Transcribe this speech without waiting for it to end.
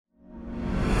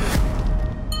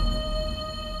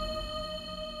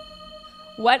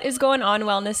What is going on,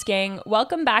 Wellness Gang?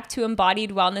 Welcome back to Embodied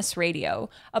Wellness Radio,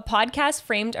 a podcast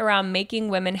framed around making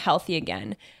women healthy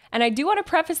again. And I do want to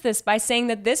preface this by saying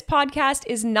that this podcast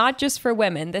is not just for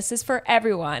women. This is for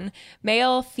everyone,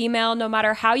 male, female, no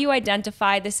matter how you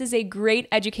identify. This is a great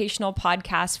educational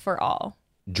podcast for all.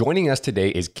 Joining us today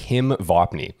is Kim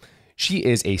Vopni. She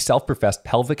is a self-professed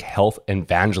pelvic health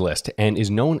evangelist and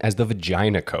is known as the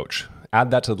Vagina Coach.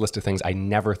 Add that to the list of things I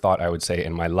never thought I would say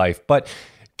in my life, but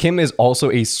Kim is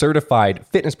also a certified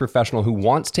fitness professional who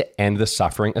wants to end the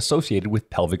suffering associated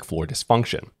with pelvic floor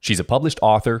dysfunction. She's a published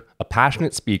author, a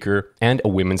passionate speaker, and a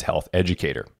women's health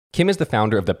educator. Kim is the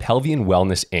founder of the Pelvian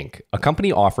Wellness Inc., a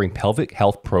company offering pelvic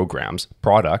health programs,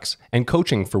 products, and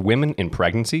coaching for women in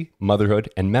pregnancy, motherhood,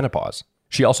 and menopause.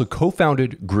 She also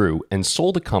co-founded, grew, and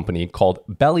sold a company called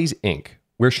Bellies Inc.,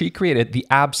 where she created the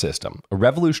AB System, a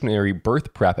revolutionary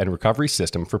birth prep and recovery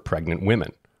system for pregnant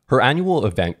women. Her annual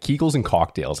event, Kegels and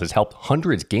Cocktails, has helped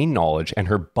hundreds gain knowledge, and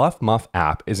her Buff Muff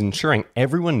app is ensuring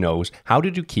everyone knows how to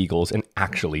do Kegels and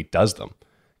actually does them.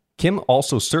 Kim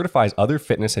also certifies other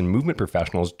fitness and movement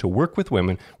professionals to work with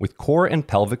women with core and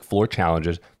pelvic floor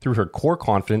challenges through her Core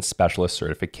Confidence Specialist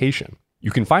certification.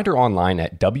 You can find her online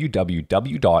at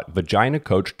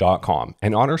www.vaginacoach.com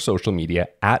and on her social media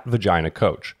at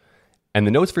VaginaCoach. And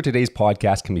the notes for today's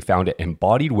podcast can be found at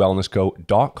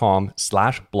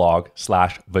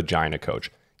embodiedwellnessco.com/blog/vaginacoach.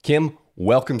 Kim,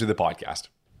 welcome to the podcast.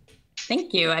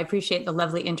 Thank you. I appreciate the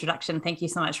lovely introduction. Thank you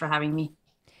so much for having me.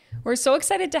 We're so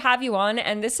excited to have you on,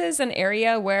 and this is an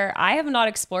area where I have not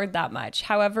explored that much.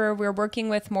 However, we're working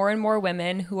with more and more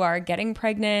women who are getting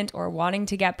pregnant or wanting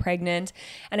to get pregnant,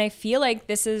 and I feel like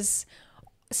this is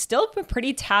still a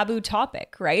pretty taboo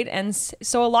topic, right? And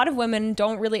so a lot of women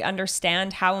don't really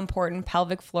understand how important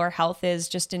pelvic floor health is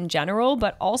just in general,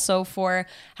 but also for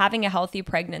having a healthy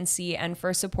pregnancy and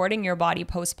for supporting your body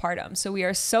postpartum. So we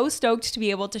are so stoked to be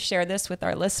able to share this with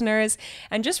our listeners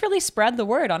and just really spread the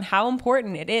word on how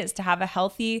important it is to have a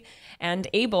healthy and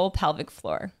able pelvic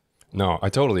floor. No, I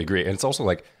totally agree. And it's also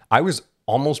like, I was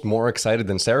almost more excited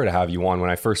than Sarah to have you on when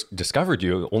I first discovered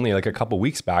you only like a couple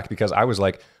weeks back, because I was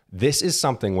like, this is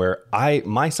something where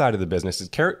my side of the business is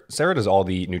Sarah does all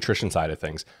the nutrition side of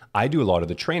things. I do a lot of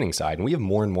the training side, and we have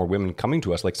more and more women coming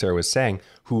to us, like Sarah was saying,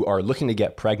 who are looking to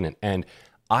get pregnant. And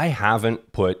I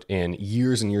haven't put in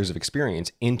years and years of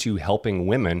experience into helping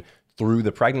women through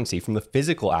the pregnancy from the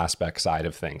physical aspect side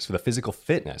of things, for the physical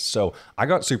fitness. So I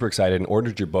got super excited and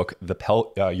ordered your book,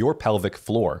 Your Pelvic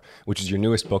Floor, which is your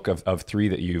newest book of 3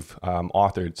 that you've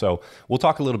authored. So we'll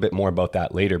talk a little bit more about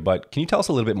that later, but can you tell us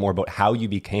a little bit more about how you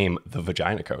became the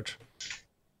Vagina Coach?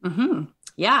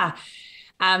 Yeah.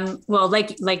 Well,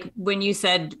 like when you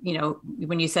said,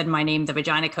 when you said my name, the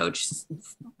Vagina Coach,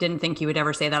 didn't think you would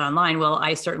ever say that online. Well,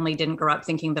 I certainly didn't grow up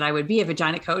thinking that I would be a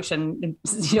vagina coach and,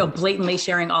 blatantly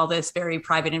sharing all this very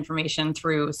private information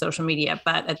through social media.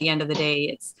 But at the end of the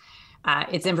day,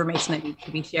 it's information that needs to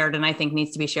be shared, and I think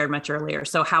needs to be shared much earlier.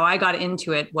 So how I got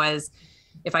into it was,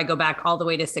 if I go back all the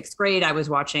way to 6th grade, I was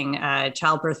watching a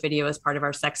childbirth video as part of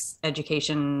our sex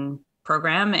education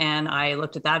program. And I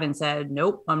looked at that and said,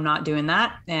 nope, I'm not doing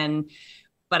that.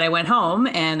 But I went home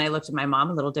and I looked at my mom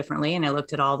a little differently, and I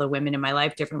looked at all the women in my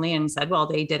life differently and said, well,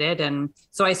 they did it. And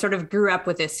so I sort of grew up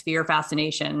with this fear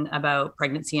fascination about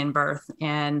pregnancy and birth.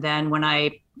 And then when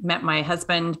I met my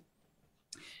husband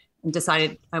and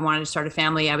decided I wanted to start a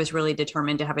family, I was really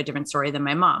determined to have a different story than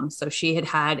my mom. So she had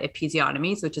had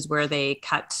episiotomies, which is where they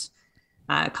cut,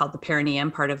 called the perineum,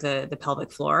 part of the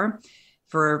pelvic floor,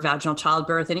 for vaginal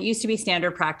childbirth. And it used to be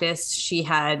standard practice. She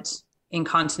had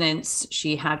incontinence,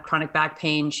 she had chronic back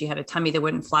pain, she had a tummy that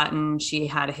wouldn't flatten, she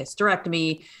had a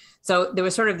hysterectomy. So there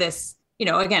was sort of this,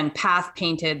 again, path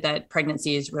painted that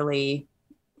pregnancy is really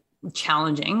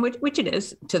challenging, which it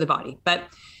is to the body. But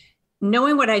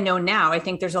knowing what I know now, I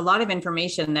think there's a lot of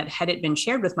information that, had it been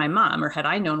shared with my mom, or had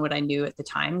I known what I knew at the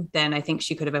time, then I think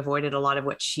she could have avoided a lot of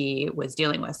what she was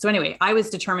dealing with. So anyway, I was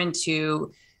determined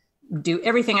to do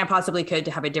everything I possibly could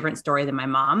to have a different story than my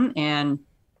mom. And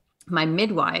my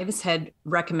midwives had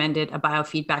recommended a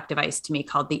biofeedback device to me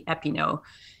called the Epino.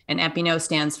 And Epino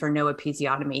stands for no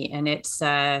episiotomy. And it's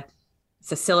a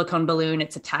silicone balloon.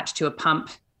 It's attached to a pump,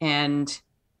 and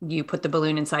you put the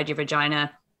balloon inside your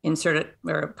vagina, insert it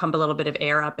or pump a little bit of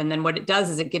air up. And then what it does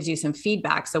is it gives you some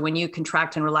feedback. So when you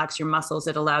contract and relax your muscles,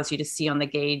 it allows you to see on the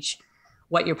gauge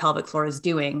what your pelvic floor is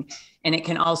doing. And it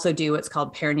can also do what's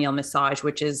called perineal massage,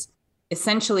 which is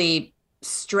essentially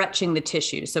stretching the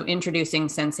tissue. So introducing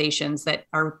sensations that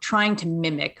are trying to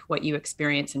mimic what you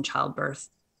experience in childbirth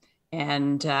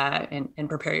and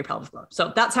prepare your pelvic floor.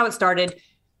 So that's how it started.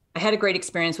 I had a great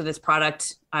experience with this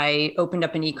product. I opened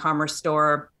up an e-commerce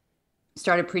store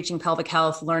started preaching pelvic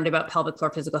health, learned about pelvic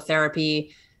floor physical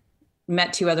therapy,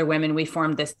 met two other women. We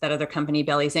formed that other company,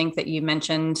 Bellies Inc., that you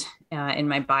mentioned in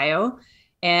my bio,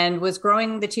 and was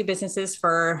growing the two businesses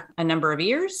for a number of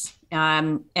years.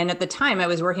 And at the time, I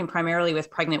was working primarily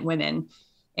with pregnant women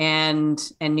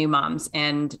and new moms.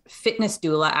 And fitness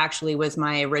doula actually was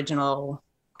my original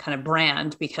kind of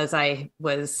brand, because I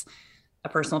was a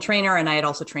personal trainer and I had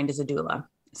also trained as a doula.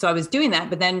 So I was doing that,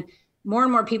 but then more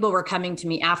and more people were coming to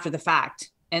me after the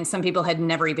fact. And some people had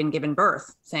never even given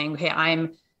birth, saying, "Hey,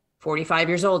 I'm 45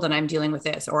 years old and I'm dealing with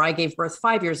this," or "I gave birth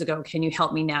 5 years ago. Can you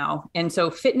help me now?" And so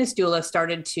fitness doula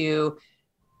started to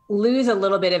lose a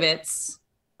little bit of its,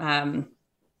 it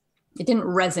didn't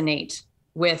resonate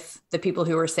with the people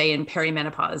who were, say, in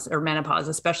perimenopause or menopause,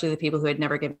 especially the people who had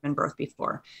never given birth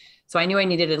before. So I knew I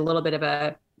needed a little bit of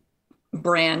a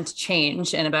brand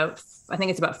change. And I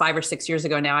think it's about 5 or 6 years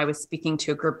ago now, I was speaking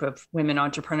to a group of women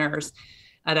entrepreneurs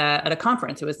at a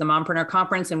conference. It was the Mompreneur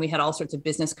Conference, and we had all sorts of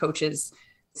business coaches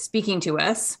speaking to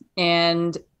us.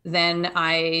 And then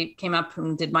I came up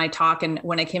and did my talk. And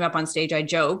when I came up on stage, I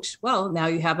joked, "Well, now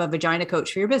you have a vagina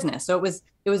coach for your business." So it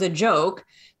was a joke,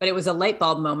 but it was a light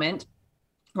bulb moment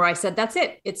where I said, that's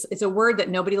it. It's a word that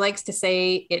nobody likes to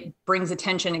say. It brings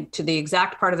attention to the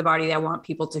exact part of the body that I want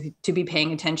people to be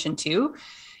paying attention to.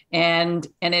 And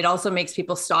it also makes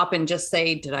people stop and just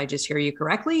say, "Did I just hear you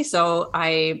correctly?" So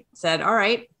I said, all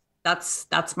right, that's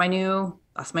my new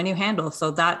handle.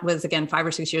 So that was, again, 5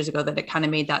 or 6 years ago that it kind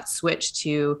of made that switch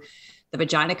to the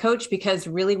Vagina Coach, because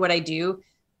really what I do,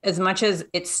 as much as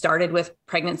it started with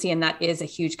pregnancy, and that is a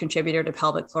huge contributor to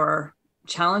pelvic floor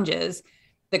challenges,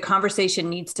 the conversation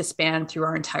needs to span through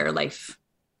our entire life,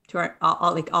 to our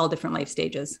all different life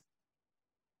stages.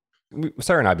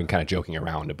 Sarah and I have been kind of joking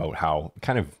around about how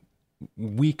kind of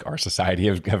weak our society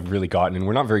have really gotten, and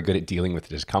we're not very good at dealing with the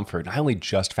discomfort. And I only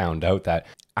just found out that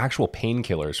actual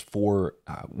painkillers for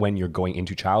when you're going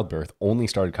into childbirth only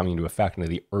started coming into effect into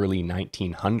the early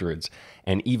 1900s.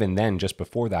 And even then, just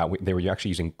before that, they were actually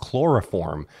using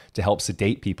chloroform to help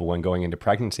sedate people when going into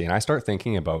pregnancy. And I start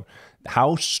thinking about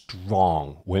how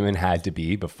strong women had to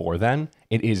be before then.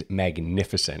 It is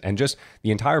magnificent. And just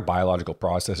the entire biological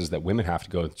processes that women have to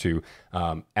go through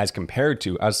as compared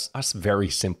to us very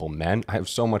simple men, I have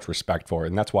so much respect for it.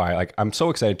 And that's why I'm so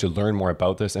excited to learn more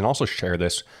about this and also share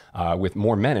this with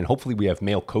more men. And hopefully we have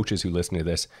male coaches who listen to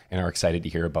this and are excited to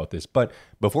hear about this. But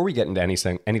before we get into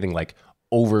anything like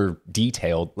over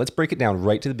detailed, let's break it down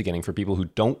right to the beginning for people who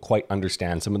don't quite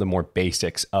understand some of the more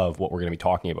basics of what we're going to be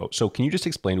talking about. So can you just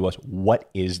explain to us, what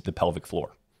is the pelvic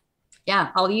floor?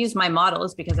 Yeah, I'll use my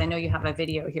models because I know you have a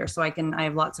video here, so I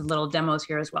have lots of little demos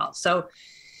here as well. So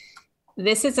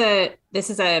this is a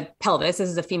pelvis. This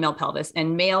is a female pelvis,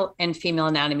 and male and female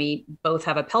anatomy both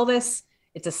have a pelvis.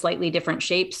 It's a slightly different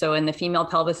shape. So in the female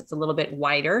pelvis, it's a little bit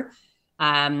wider.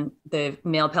 The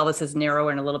male pelvis is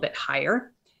narrower and a little bit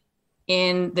higher.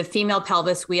 In the female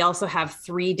pelvis, we also have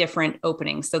 3 different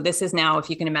openings. So this is now, if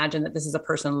you can imagine that this is a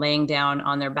person laying down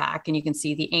on their back, and you can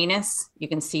see the anus, you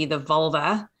can see the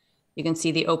vulva, you can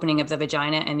see the opening of the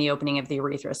vagina and the opening of the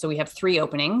urethra. So we have 3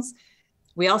 openings.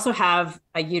 We also have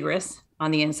a uterus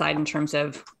on the inside in terms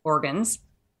of organs.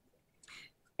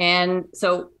 And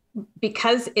so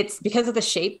because of the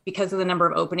shape, because of the number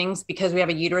of openings, because we have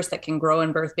a uterus that can grow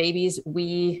and birth babies,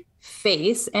 we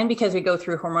face, and because we go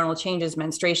through hormonal changes,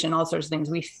 menstruation, all sorts of things,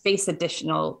 we face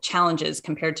additional challenges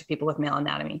compared to people with male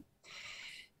anatomy.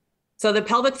 So the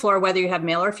pelvic floor, whether you have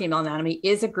male or female anatomy,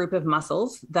 is a group of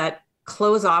muscles that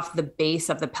close off the base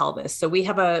of the pelvis. So we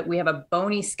have a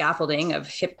bony scaffolding of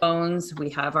hip bones, we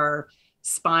have our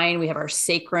spine, we have our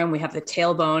sacrum, we have the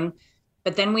tailbone,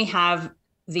 but then we have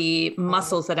the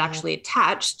muscles that actually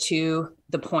attach to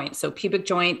the point. So pubic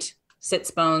joint,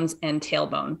 sits bones, and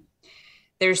tailbone.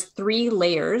 There's 3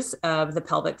 layers of the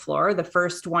pelvic floor. The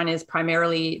first one is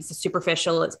primarily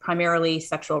superficial. It's primarily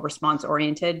sexual response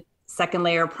oriented. Second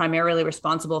layer, primarily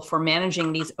responsible for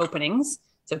managing these openings.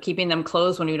 So keeping them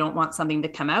closed when we don't want something to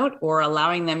come out, or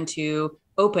allowing them to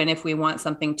open if we want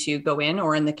something to go in,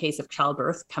 or in the case of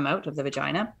childbirth, come out of the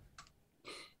vagina.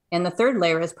 And the third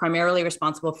layer is primarily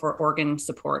responsible for organ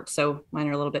support. So mine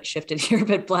are a little bit shifted here,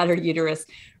 but bladder, uterus,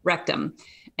 rectum.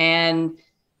 And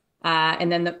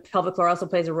then the pelvic floor also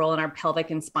plays a role in our pelvic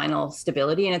and spinal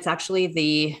stability. And it's actually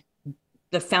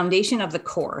the foundation of the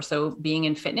core. So being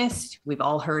in fitness, we've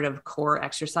all heard of core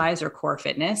exercise or core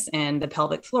fitness, and the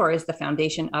pelvic floor is the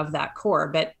foundation of that core.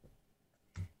 But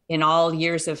in all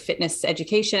years of fitness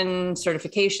education,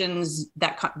 certifications,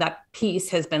 that piece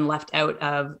has been left out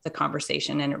of the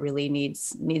conversation, and it really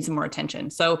needs more attention.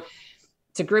 So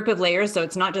it's a group of layers. So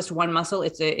it's not just one muscle.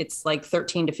 It's like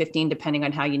 13 to 15, depending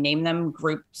on how you name them,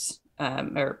 groups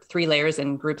or 3 layers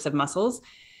and groups of muscles.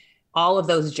 All of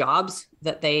those jobs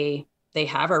that they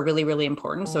have are really, really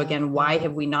important. So again, why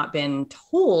have we not been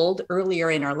told earlier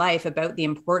in our life about the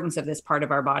importance of this part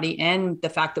of our body and the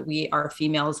fact that we are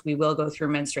females, we will go through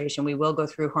menstruation, we will go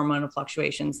through hormonal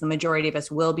fluctuations. The majority of us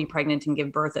will be pregnant and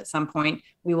give birth at some point.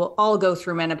 We will all go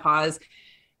through menopause.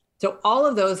 So all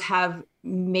of those have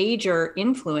major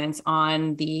influence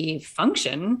on the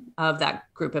function of that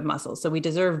group of muscles. So we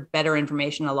deserve better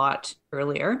information a lot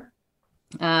earlier.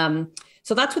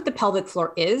 So that's what the pelvic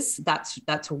floor is.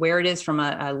 That's where it is from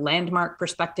a landmark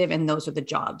perspective. And those are the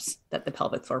jobs that the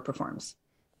pelvic floor performs.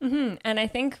 Mm-hmm. And I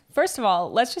think, first of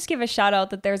all, let's just give a shout out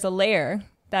that there's a layer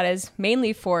that is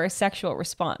mainly for sexual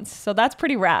response. So that's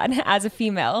pretty rad as a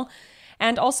female.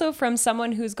 And also from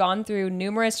someone who's gone through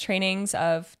numerous trainings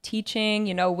of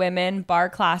teaching, women,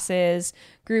 barre classes,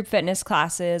 group fitness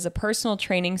classes, a personal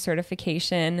training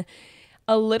certification.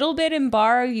 A little bit in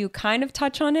barre, you kind of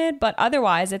touch on it, but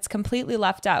otherwise it's completely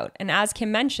left out. And as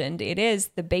Kim mentioned, it is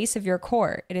the base of your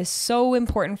core. It is so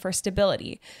important for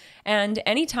stability. And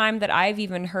any time that I've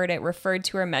even heard it referred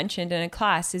to or mentioned in a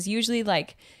class is usually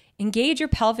like, engage your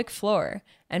pelvic floor.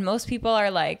 And most people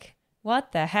are like,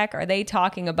 what the heck are they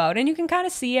talking about? And you can kind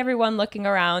of see everyone looking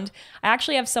around. I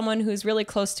actually have someone who's really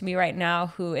close to me right now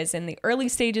who is in the early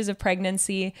stages of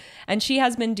pregnancy, and she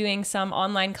has been doing some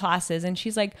online classes, and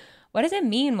she's like, what does it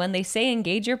mean when they say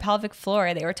engage your pelvic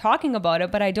floor? They were talking about it,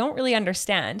 but I don't really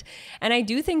understand. And I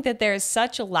do think that there's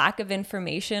such a lack of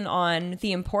information on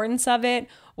the importance of it,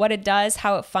 what it does,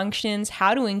 how it functions,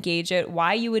 how to engage it,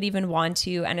 why you would even want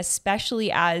to, and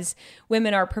especially as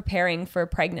women are preparing for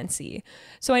pregnancy.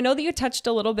 So I know that you touched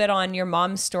a little bit on your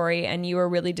mom's story, and you were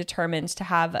really determined to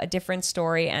have a different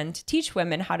story and to teach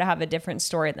women how to have a different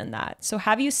story than that. So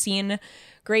have you seen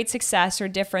great success or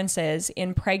differences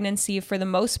in pregnancy for the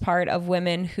most part of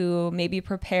women who maybe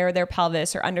prepare their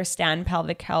pelvis or understand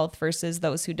pelvic health versus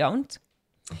those who don't?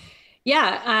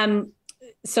 Yeah.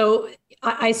 So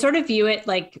I sort of view it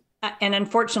like, and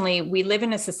unfortunately, we live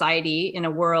in a society, in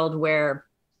a world where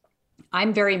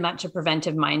I'm very much a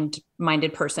preventive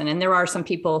minded person. And there are some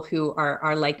people who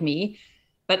are like me,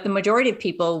 but the majority of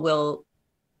people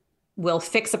will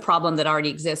fix a problem that already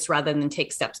exists rather than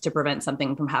take steps to prevent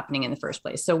something from happening in the first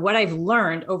place. So what I've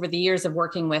learned over the years of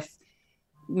working with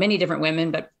many different women,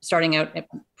 but starting out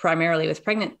primarily with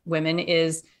pregnant women,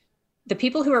 is the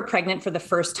people who are pregnant for the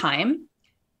first time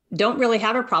don't really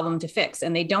have a problem to fix,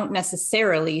 and they don't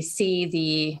necessarily see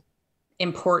the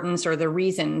importance or the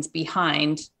reasons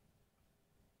behind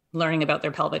learning about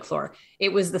their pelvic floor.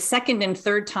 It was the second and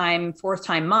third time, fourth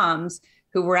time moms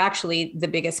who were actually the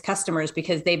biggest customers,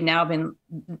 because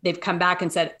they've come back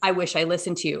and said, I wish I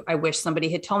listened to you. I wish somebody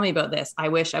had told me about this. I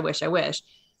wish.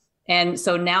 And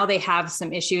so now they have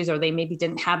some issues, or they maybe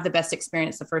didn't have the best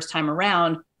experience the first time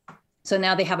around. So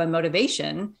now they have a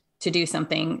motivation to do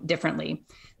something differently.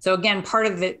 So again, part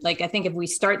of it, like, I think if we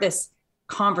start this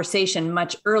conversation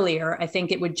much earlier, I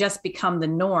think it would just become the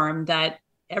norm that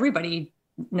everybody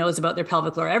knows about their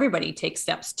pelvic floor. Everybody takes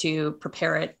steps to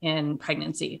prepare it in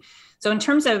pregnancy. So in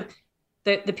terms of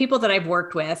the people that I've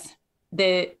worked with,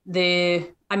 I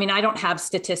don't have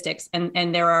statistics,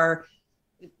 and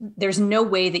there's no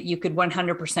way that you could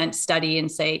 100% study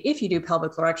and say, if you do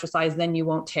pelvic floor exercise, then you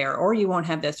won't tear, or you won't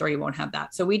have this, or you won't have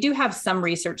that. So we do have some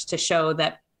research to show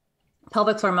that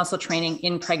pelvic floor muscle training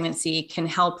in pregnancy can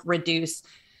help reduce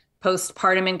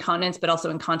postpartum incontinence, but also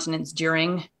incontinence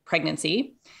during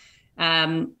pregnancy.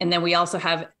 And then we also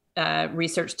have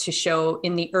research to show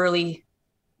in the early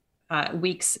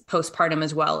weeks postpartum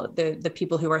as well, the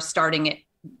people who are starting it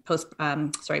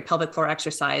pelvic floor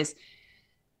exercise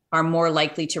are more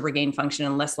likely to regain function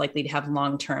and less likely to have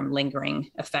long-term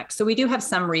lingering effects. So we do have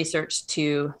some research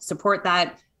to support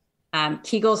that.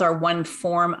 Kegels are one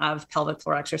form of pelvic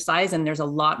floor exercise, and there's a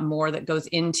lot more that goes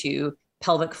into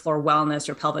pelvic floor wellness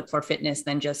or pelvic floor fitness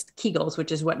than just Kegels,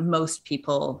 which is what most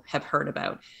people have heard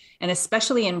about. And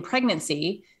especially in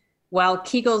pregnancy, while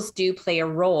Kegels do play a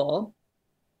role,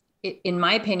 in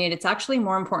my opinion, it's actually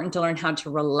more important to learn how to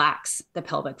relax the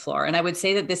pelvic floor. And I would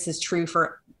say that this is true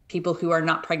for people who are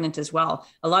not pregnant as well.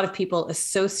 A lot of people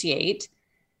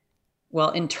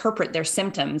interpret their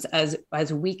symptoms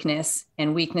as weakness,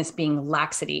 and weakness being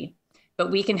laxity.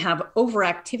 But we can have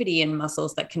overactivity in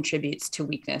muscles that contributes to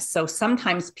weakness. So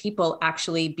sometimes people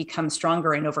actually become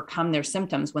stronger and overcome their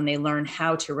symptoms when they learn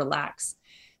how to relax.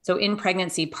 So in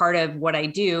pregnancy, part of what I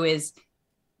do is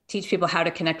teach people how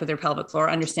to connect with their pelvic floor,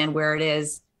 understand where it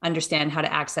is, understand how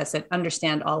to access it,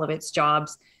 understand all of its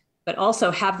jobs, but also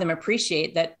have them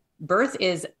appreciate that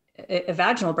a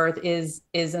vaginal birth is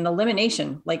an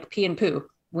elimination, like pee and poo.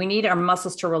 We need our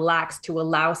muscles to relax to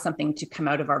allow something to come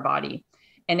out of our body.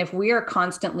 And if we are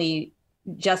constantly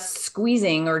just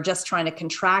squeezing or just trying to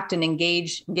contract and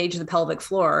engage the pelvic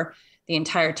floor the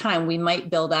entire time, we might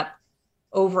build up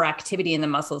overactivity in the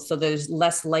muscles. So there's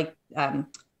less the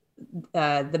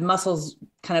muscles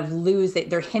kind of lose,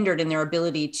 they're hindered in their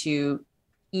ability to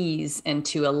ease and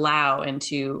to allow and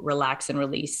to relax and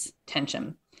release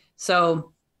tension.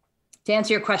 So to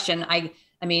answer your question, I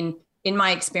mean, in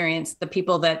my experience, the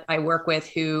people that I work with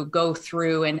who go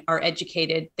through and are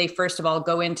educated, they first of all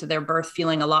go into their birth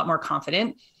feeling a lot more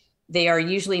confident. They are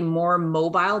usually more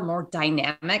mobile, more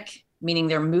dynamic, meaning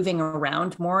they're moving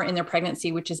around more in their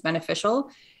pregnancy, which is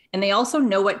beneficial. And they also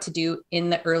know what to do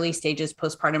in the early stages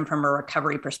postpartum from a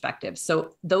recovery perspective.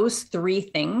 So those three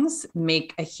things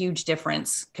make a huge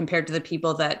difference compared to the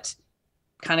people that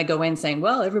kind of go in saying,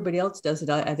 well, everybody else does it.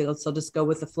 I think I'll just go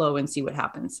with the flow and see what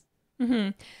happens.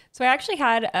 Mm-hmm. So I actually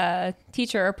had a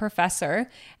teacher, a professor,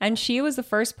 and she was the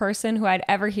first person who I'd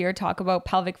ever hear talk about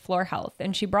pelvic floor health.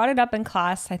 And she brought it up in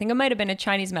class. I think it might have been a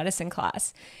Chinese medicine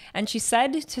class. And she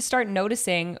said to start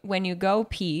noticing when you go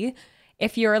pee,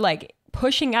 if you're like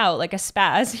pushing out like a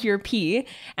spaz, your pee,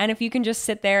 and if you can just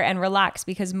sit there and relax,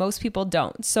 because most people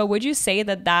don't. So would you say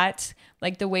that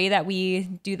like the way that we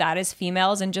do that as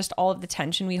females and just all of the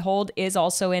tension we hold is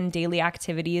also in daily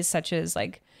activities such as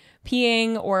like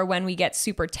peeing, or when we get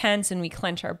super tense and we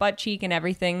clench our butt cheek and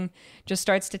everything just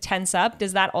starts to tense up?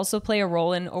 Does that also play a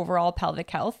role in overall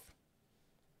pelvic health?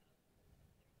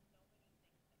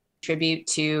 Contribute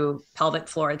to pelvic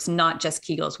floor. It's not just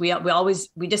Kegels.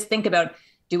 We just think about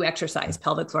do exercise,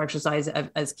 pelvic floor exercise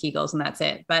as Kegels, and that's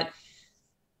it. But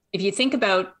if you think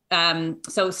about,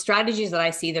 so strategies that I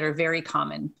see that are very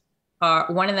common,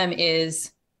 one of them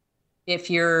is if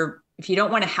you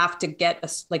don't want to have to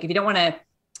if you don't want to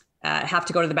have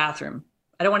to go to the bathroom.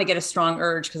 I don't want to get a strong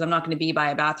urge because I'm not going to be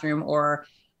by a bathroom, or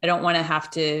I don't want to have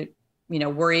to,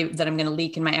 worry that I'm going to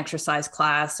leak in my exercise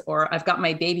class, or I've got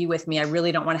my baby with me. I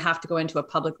really don't want to have to go into a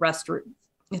public restroom,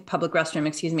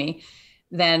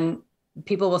 then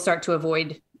people will start to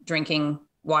avoid drinking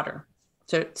water.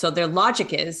 So their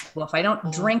logic is, well, if I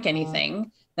don't drink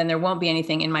anything, then there won't be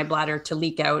anything in my bladder to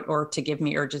leak out or to give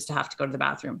me urges to have to go to the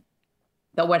bathroom.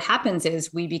 But what happens is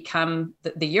the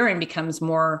urine becomes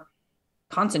more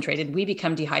concentrated. We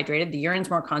become dehydrated. The urine's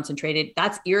more concentrated.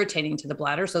 That's irritating to the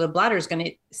bladder. So the bladder is going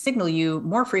to signal you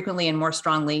more frequently and more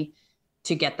strongly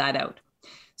to get that out.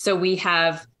 So we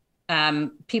have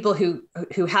people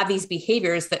who have these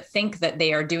behaviors that think that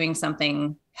they are doing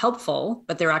something helpful,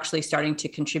 but they're actually starting to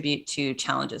contribute to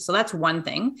challenges. So that's one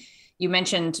thing. You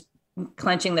mentioned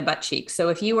clenching the butt cheek. So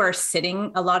if you are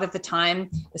sitting a lot of the time,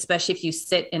 especially if you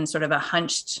sit in sort of a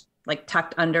hunched, like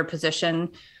tucked under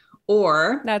position,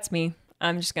 or... That's me.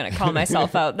 I'm just going to call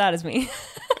myself out. That is me.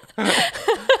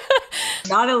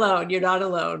 Not alone. You're not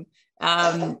alone.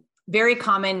 Very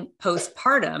common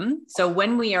postpartum. So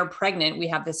when we are pregnant, we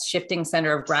have this shifting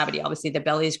center of gravity. Obviously, the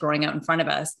belly is growing out in front of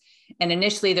us. And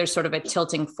initially, there's sort of a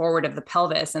tilting forward of the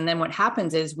pelvis. And then what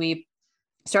happens is we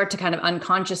start to kind of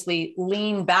unconsciously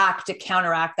lean back to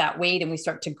counteract that weight. And we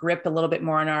start to grip a little bit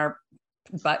more on our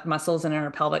butt muscles and in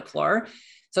our pelvic floor.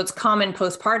 So it's common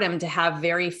postpartum to have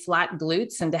very flat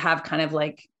glutes and to have kind of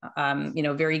like,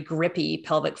 very grippy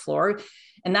pelvic floor.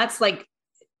 And that's like,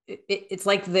 it's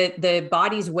like the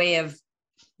body's way of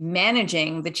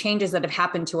managing the changes that have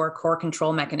happened to our core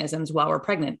control mechanisms while we're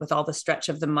pregnant, with all the stretch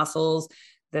of the muscles,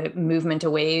 the movement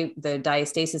away, the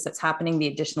diastasis that's happening, the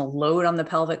additional load on the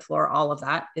pelvic floor, all of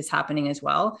that is happening as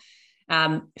well.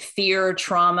 Fear,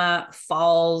 trauma,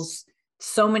 falls,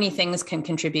 so many things can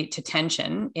contribute to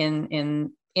tension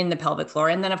in the pelvic floor.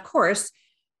 And then of course,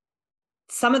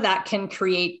 some of that can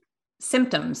create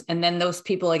symptoms. And then those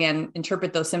people, again,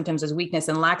 interpret those symptoms as weakness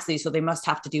and laxity. So they must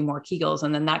have to do more Kegels.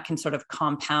 And then that can sort of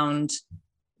compound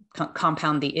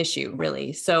the issue,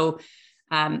 really. So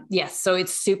yes, so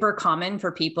it's super common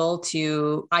for people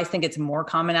I think it's more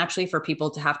common actually for people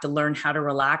to have to learn how to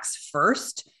relax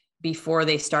first before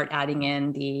they start adding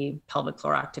in the pelvic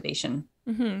floor activation.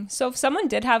 Mm-hmm. So if someone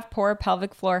did have poor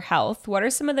pelvic floor health, what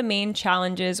are some of the main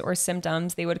challenges or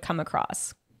symptoms they would come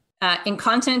across?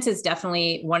 Incontinence is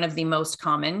definitely one of the most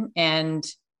common, and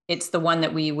it's the one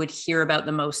that we would hear about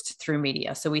the most through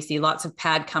media. So we see lots of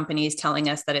pad companies telling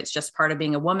us that it's just part of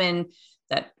being a woman,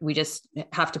 that we just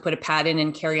have to put a pad in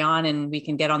and carry on, and we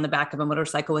can get on the back of a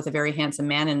motorcycle with a very handsome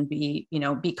man and be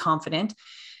confident.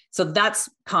 So that's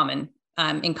common.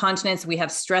 Incontinence, we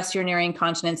have stress urinary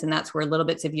incontinence, and that's where little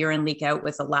bits of urine leak out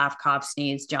with a laugh, cough,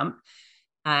 sneeze, jump.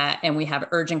 And we have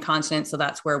urgent incontinence. So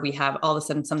that's where we have all of a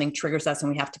sudden something triggers us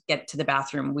and we have to get to the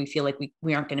bathroom. We feel like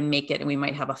we aren't going to make it and we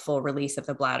might have a full release of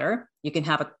the bladder. You can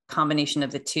have a combination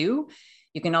of the two.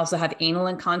 You can also have anal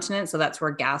incontinence. So that's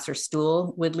where gas or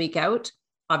stool would leak out.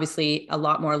 Obviously, a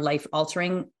lot more life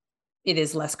altering. It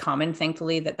is less common,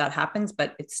 thankfully, that happens,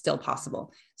 but it's still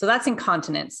possible. So that's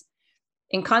incontinence.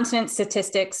 Incontinence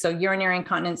statistics, so urinary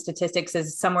incontinence statistics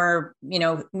is somewhere,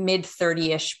 mid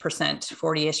 30-ish percent,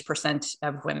 40-ish percent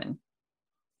of women.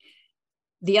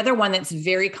 The other one that's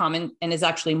very common and is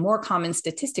actually more common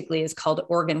statistically is called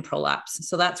organ prolapse.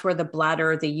 So that's where the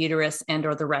bladder, the uterus, and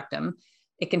or the rectum.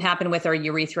 It can happen with our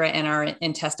urethra and our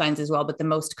intestines as well, but the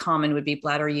most common would be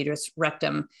bladder, uterus,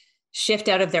 rectum, shift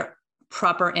out of their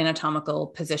proper anatomical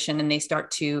position and they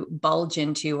start to bulge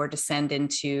into or descend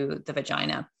into the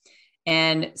vagina.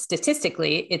 And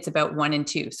statistically, it's about 1 in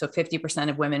 2. So 50%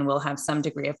 of women will have some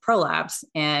degree of prolapse,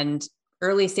 and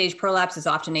early stage prolapse is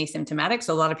often asymptomatic.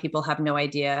 So a lot of people have no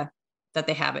idea that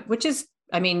they have it, which is,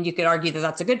 you could argue that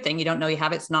that's a good thing. You don't know you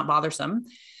have it. It's not bothersome.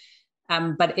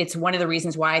 But it's one of the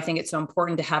reasons why I think it's so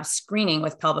important to have screening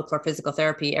with pelvic floor physical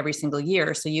therapy every single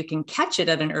year. So you can catch it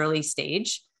at an early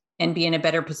stage and be in a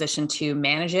better position to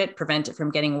manage it, prevent it from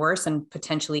getting worse, and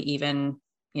potentially even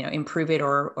improve it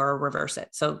or reverse it.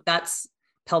 So that's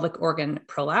pelvic organ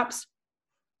prolapse.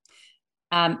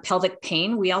 Pelvic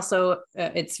pain, we also,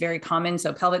 it's very common.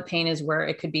 So pelvic pain is where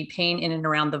it could be pain in and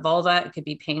around the vulva. It could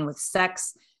be pain with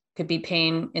sex, could be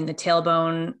pain in the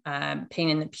tailbone, pain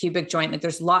in the pubic joint. Like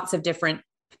there's lots of different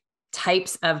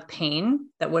types of pain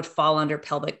that would fall under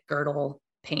pelvic girdle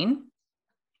pain.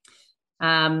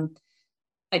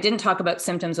 I didn't talk about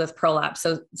symptoms with prolapse.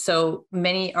 So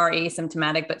many are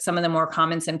asymptomatic, but some of the more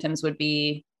common symptoms would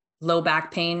be low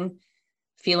back pain,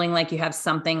 feeling like you have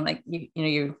something like,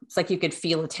 it's like you could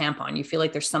feel a tampon. You feel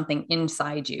like there's something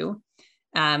inside you.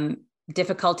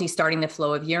 Difficulty starting the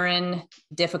flow of urine,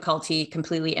 difficulty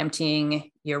completely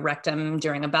emptying your rectum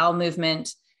during a bowel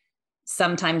movement,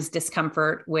 sometimes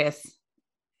discomfort with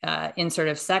insert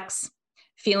of sex,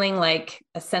 feeling like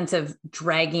a sense of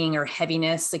dragging or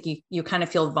heaviness, like you kind of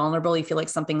feel vulnerable. You feel like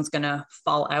something's going to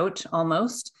fall out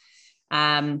almost.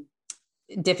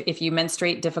 If you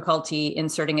menstruate, difficulty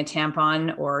inserting a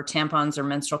tampon or tampons or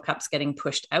menstrual cups getting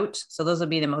pushed out. So those would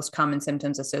be the most common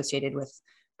symptoms associated with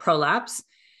prolapse.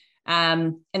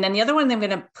 And then the other one that I'm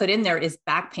going to put in there is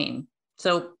back pain.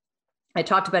 So I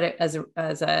talked about it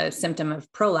as a symptom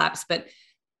of prolapse, but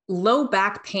low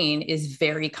back pain is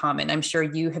very common. I'm sure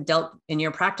you have dealt in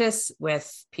your practice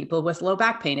with people with low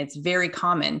back pain. It's very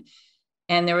common.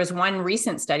 And there was one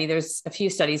recent study, there's a few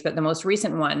studies, but the most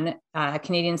recent one, a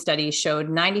Canadian study showed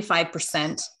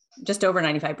 95%, just over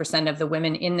 95% of the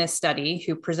women in this study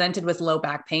who presented with low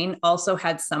back pain also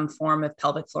had some form of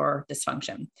pelvic floor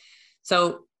dysfunction.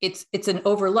 So it's an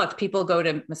overlooked. People go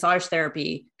to massage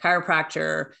therapy,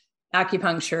 chiropractor,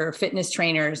 acupuncture, fitness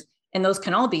trainers, and those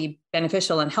can all be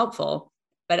beneficial and helpful,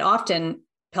 but often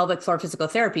pelvic floor physical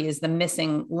therapy is the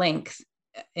missing link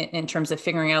in terms of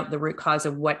figuring out the root cause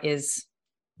of what is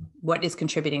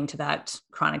contributing to that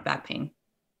chronic back pain.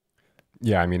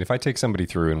 Yeah, if I take somebody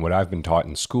through and what I've been taught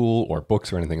in school or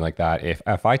books or anything like that,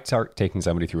 if I start taking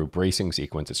somebody through a bracing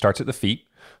sequence, it starts at the feet.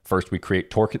 First, we create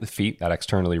torque at the feet that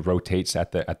externally rotates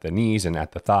at the knees and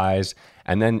at the thighs.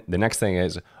 And then the next thing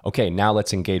is, okay, now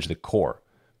let's engage the core.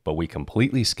 But we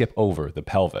completely skip over the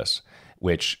pelvis,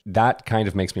 which that kind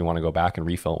of makes me want to go back and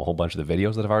refilm a whole bunch of the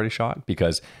videos that I've already shot.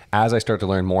 Because as I start to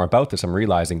learn more about this, I'm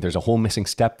realizing there's a whole missing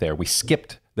step there. We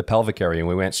skipped the pelvic area and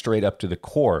we went straight up to the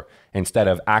core instead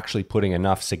of actually putting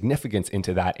enough significance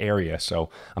into that area.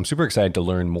 So I'm super excited to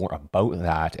learn more about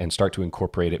that and start to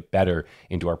incorporate it better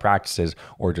into our practices,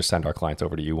 or just send our clients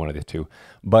over to you, one of the two.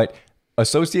 But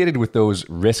associated with those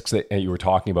risks that you were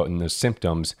talking about and those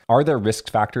symptoms, are there risk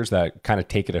factors that kind of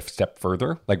take it a step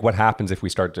further? Like what happens if we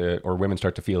start to, or women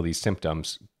start to feel these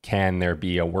symptoms? Can there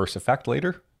be a worse effect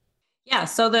later? Yeah.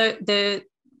 So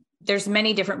there's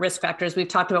many different risk factors. We've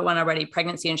talked about one already,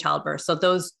 pregnancy and childbirth. So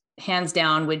those hands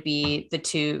down would be the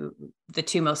two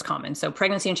most common. So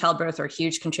pregnancy and childbirth are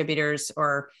huge contributors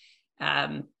or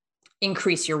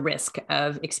increase your risk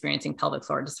of experiencing pelvic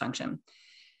floor dysfunction.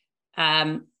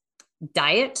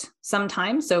 Diet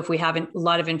sometimes. So if we have a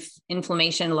lot of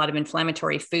inflammation, a lot of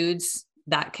inflammatory foods,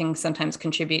 that can sometimes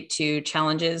contribute to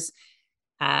challenges.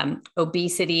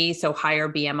 Obesity, so higher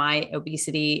BMI,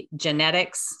 obesity,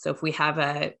 genetics. So if we have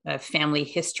a family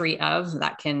history of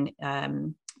that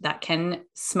can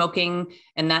smoking,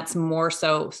 and that's more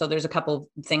so. So there's a couple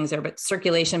things there, but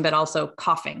circulation, but also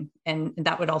coughing. And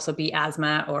that would also be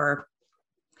asthma or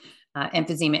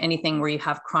emphysema, anything where you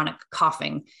have chronic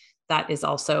coughing. that is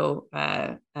also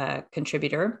a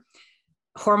contributor.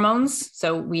 Hormones.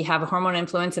 So we have a hormone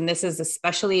influence, and this is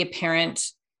especially apparent.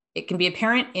 It can be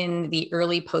apparent in the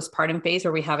early postpartum phase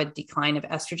where we have a decline of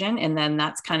estrogen, and then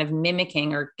that's kind of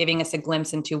mimicking or giving us a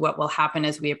glimpse into what will happen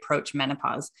as we approach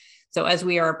menopause. So as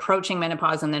we are approaching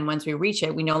menopause, and then once we reach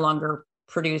it, we no longer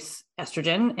produce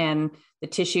estrogen, and the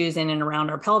tissues in and around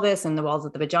our pelvis and the walls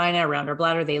of the vagina, around our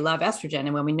bladder, they love estrogen.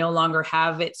 And when we no longer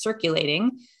have it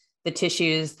circulating, the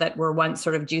tissues that were once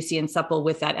sort of juicy and supple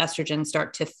with that estrogen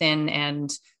start to thin,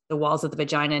 and the walls of the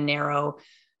vagina narrow.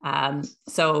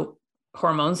 So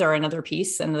hormones are another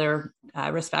piece, another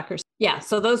risk factors. Yeah.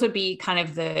 So those would be kind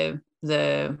of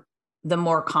the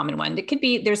more common one. It could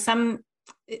be,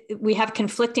 we have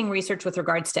conflicting research with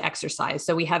regards to exercise.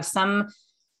 So we have some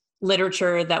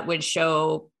literature that would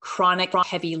show chronic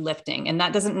heavy lifting, and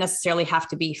that doesn't necessarily have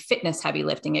to be fitness heavy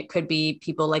lifting. It could be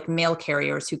people like mail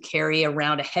carriers who carry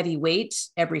around a heavy weight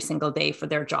every single day for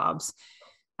their jobs.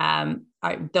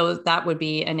 That would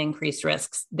be an increased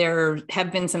risk. There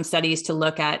have been some studies to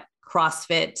look at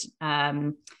CrossFit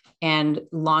and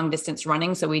long distance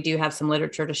running. So we do have some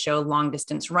literature to show long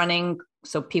distance running.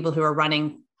 So people who are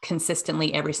running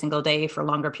consistently every single day for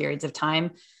longer periods of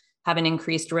time have an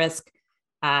increased risk.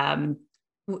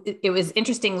 It was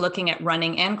interesting looking at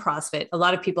running and CrossFit. A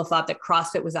lot of people thought that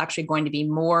CrossFit was actually going to be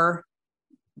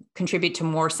contribute to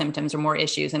more symptoms or more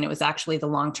issues. And it was actually the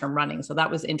long-term running. So that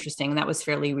was interesting. That was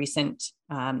fairly recent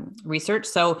research.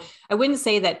 So I wouldn't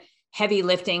say that heavy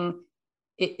lifting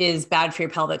is bad for your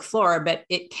pelvic floor, but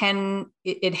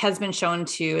it has been shown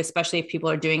to, especially if people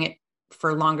are doing it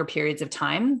for longer periods of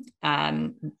time,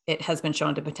 it has been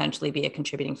shown to potentially be a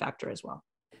contributing factor as well.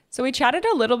 So we chatted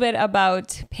a little bit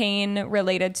about pain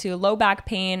related to low back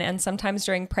pain and sometimes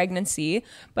during pregnancy,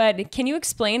 but can you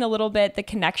explain a little bit the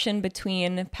connection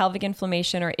between pelvic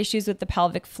inflammation or issues with the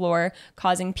pelvic floor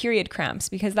causing period cramps?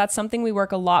 Because that's something we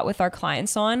work a lot with our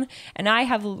clients on. And I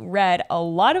have read a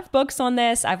lot of books on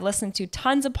this. I've listened to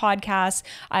tons of podcasts.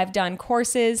 I've done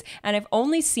courses, and I've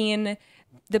only seen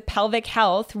the pelvic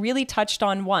health really touched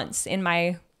on once in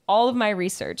all of my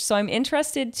research. So I'm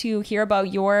interested to hear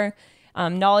about your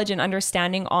knowledge and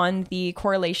understanding on the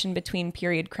correlation between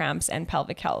period cramps and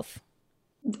pelvic health.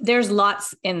 There's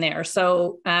lots in there.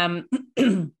 So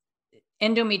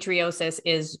endometriosis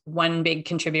is one big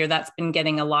contributor that's been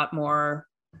getting a lot more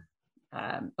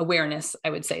awareness, I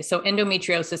would say. So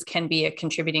endometriosis can be a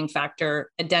contributing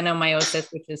factor.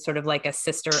 Adenomyosis, which is sort of like a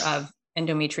sister of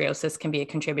endometriosis, can be a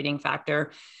contributing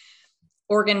factor.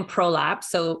 Organ prolapse.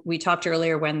 So we talked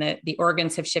earlier when the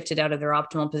organs have shifted out of their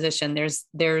optimal position.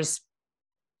 There's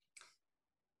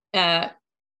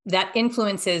that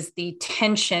influences the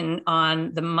tension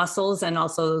on the muscles and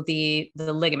also the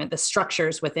ligament, the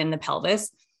structures within the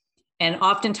pelvis. And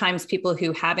oftentimes people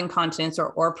who have incontinence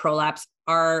or prolapse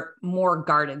are more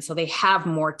guarded. So they have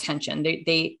more tension.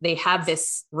 They have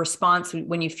this response.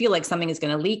 When you feel like something is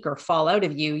going to leak or fall out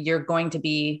of you, you're going to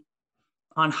be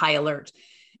on high alert.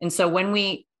 And so when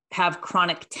we have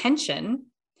chronic tension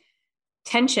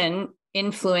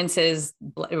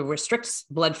restricts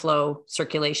blood flow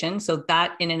circulation. So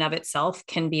that in and of itself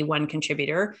can be one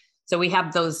contributor. So we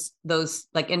have those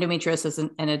like endometriosis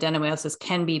and adenomyosis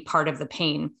can be part of the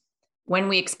pain. When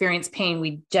we experience pain,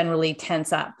 we generally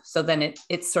tense up. So then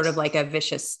it's sort of like a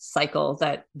vicious cycle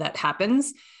that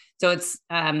happens. So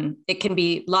it can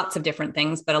be lots of different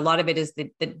things, but a lot of it is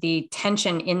the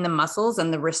tension in the muscles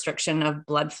and the restriction of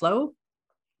blood flow.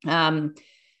 So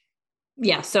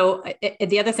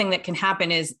the other thing that can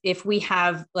happen is if we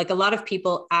have, like a lot of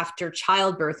people after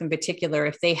childbirth in particular,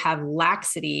 if they have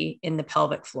laxity in the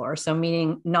pelvic floor, so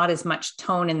meaning not as much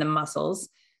tone in the muscles.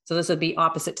 So this would be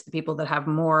opposite to the people that have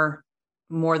more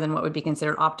than what would be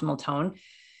considered optimal tone.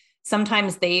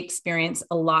 Sometimes they experience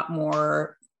a lot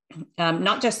more,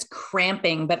 not just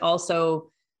cramping, but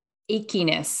also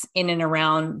achiness in and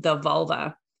around the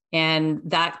vulva. And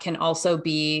that can also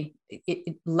be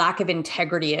lack of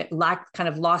integrity,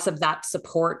 loss of that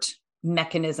support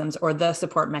mechanisms or the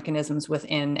support mechanisms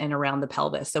within and around the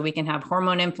pelvis. So we can have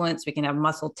hormone influence, we can have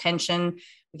muscle tension,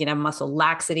 we can have muscle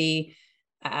laxity,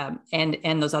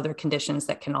 and those other conditions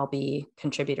that can all be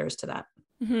contributors to that.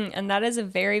 Mm-hmm. And that is a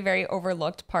very, very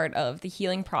overlooked part of the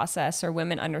healing process or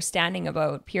women understanding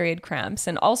about period cramps.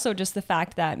 And also just the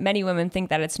fact that many women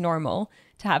think that it's normal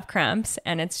to have cramps,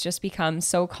 and it's just become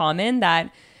so common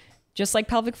that just like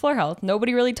pelvic floor health,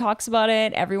 nobody really talks about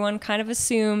it. Everyone kind of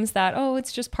assumes that, oh,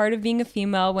 it's just part of being a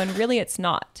female, when really it's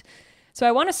not. So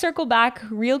I want to circle back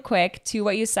real quick to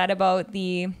what you said about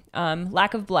the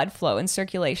lack of blood flow and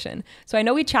circulation. So I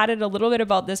know we chatted a little bit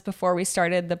about this before we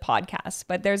started the podcast,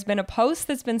 but there's been a post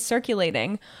that's been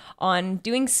circulating on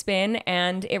doing spin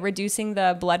and it reducing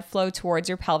the blood flow towards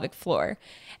your pelvic floor.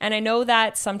 And I know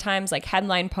that sometimes like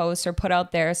headline posts are put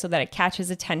out there so that it catches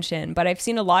attention, but I've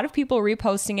seen a lot of people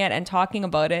reposting it and talking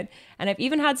about it. And I've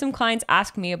even had some clients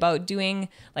ask me about doing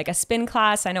like a spin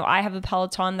class. I know I have a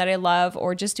Peloton that I love,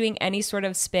 or just doing any sort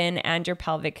of spin and your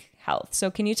pelvic health. So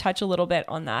can you touch a little bit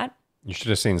on that? You should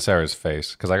have seen Sarah's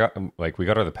face, because we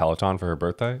got her the Peloton for her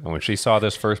birthday, and when she saw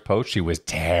this first post, she was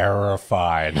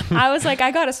terrified. I was like, I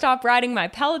got to stop riding my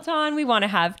Peloton. We want to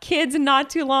have kids in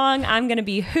not too long. I'm going to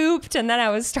be hooped. And then I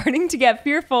was starting to get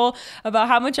fearful about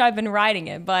how much I've been riding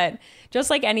it. But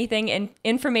just like anything,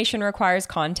 information requires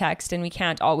context, and we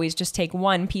can't always just take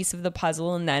one piece of the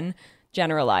puzzle and then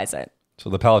generalize it. So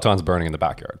the Peloton's burning in the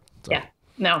backyard. So. Yeah.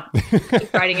 No,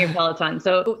 keep riding your Peloton.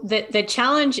 So the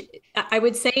challenge, I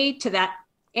would say to that,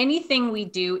 anything we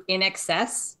do in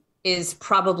excess is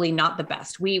probably not the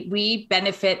best. We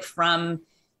benefit from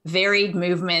varied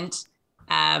movement.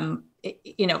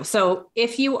 So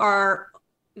if you are,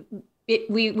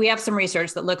 we have some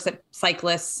research that looks at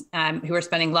cyclists who are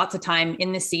spending lots of time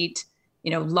in the seat,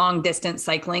 long distance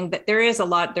cycling, but there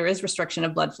is restriction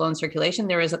of blood flow and circulation.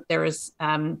 There is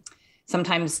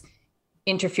sometimes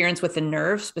interference with the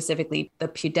nerve, specifically the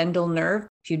pudendal nerve.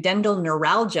 Pudendal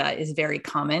neuralgia is very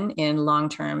common in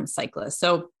long-term cyclists.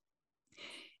 So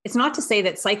it's not to say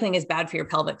that cycling is bad for your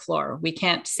pelvic floor. We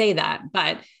can't say that.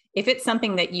 But if it's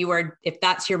something that if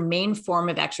that's your main form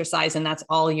of exercise and that's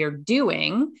all you're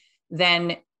doing,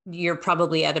 then you're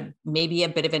probably at maybe a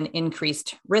bit of an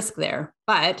increased risk there.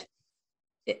 But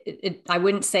I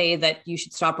wouldn't say that you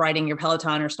should stop riding your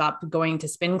Peloton or stop going to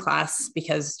spin class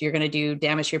because you're going to do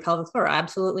damage to your pelvic floor.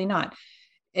 Absolutely not.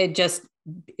 It just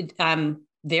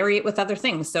vary it with other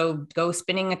things. So go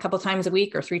spinning a couple times a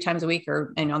week or 3 times a week,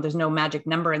 or there's no magic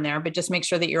number in there, but just make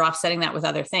sure that you're offsetting that with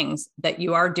other things, that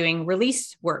you are doing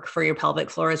release work for your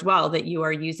pelvic floor as well, that you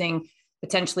are using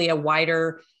potentially a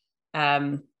wider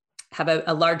have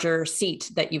a larger seat,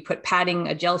 that you put padding,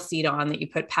 a gel seat on, that you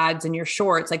put pads in your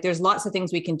shorts. Like there's lots of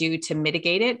things we can do to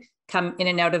mitigate it, come in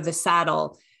and out of the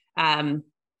saddle. And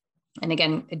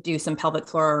again, do some pelvic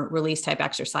floor release type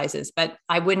exercises, but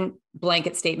I wouldn't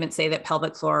blanket statement say that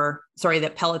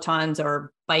that Pelotons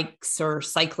or bikes or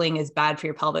cycling is bad for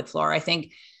your pelvic floor. I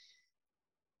think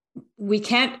we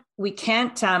can't,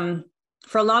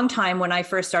 for a long time, when I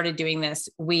first started doing this,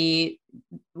 we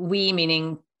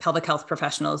meaning pelvic health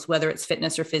professionals, whether it's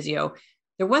fitness or physio,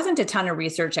 there wasn't a ton of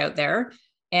research out there.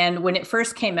 And when it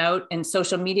first came out and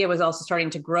social media was also starting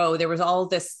to grow, there was all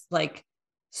this like,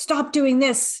 stop doing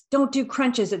this. Don't do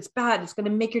crunches. It's bad. It's going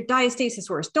to make your diastasis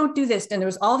worse. Don't do this. And there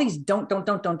was all these don't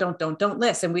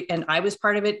lists. And I was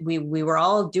part of it. We were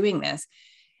all doing this.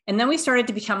 And then we started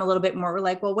to become a little bit more, we're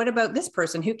like, well, what about this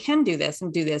person who can do this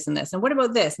and do this and this? And what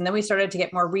about this? And then we started to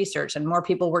get more research and more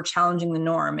people were challenging the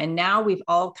norm. And now we've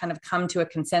all kind of come to a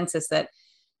consensus that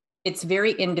it's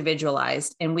very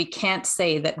individualized, and we can't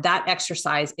say that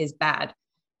exercise is bad.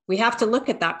 We have to look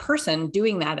at that person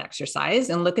doing that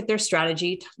exercise and look at their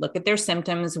strategy, look at their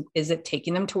symptoms. Is it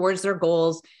taking them towards their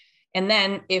goals? And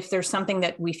then if there's something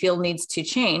that we feel needs to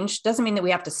change, doesn't mean that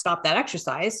we have to stop that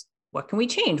exercise. What can we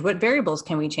change? What variables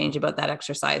can we change about that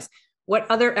exercise? What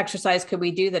other exercise could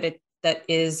we do that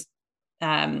is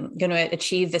going to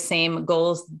achieve the same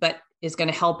goals, but is going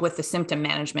to help with the symptom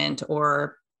management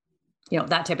or,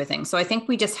 that type of thing. So I think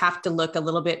we just have to look a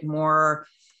little bit more,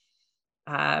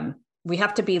 we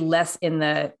have to be less in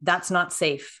the, that's not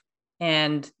safe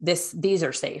and these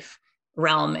are safe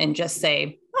realm, and just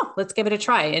say, oh, let's give it a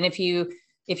try. And if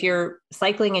you're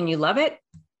cycling and you love it,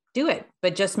 do it,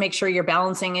 but just make sure you're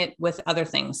balancing it with other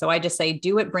things. So I just say,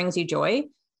 do what brings you joy,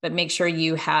 but make sure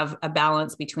you have a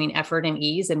balance between effort and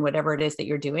ease and whatever it is that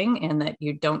you're doing, and that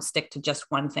you don't stick to just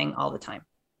one thing all the time.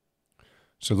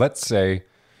 So let's say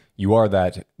you are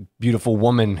that beautiful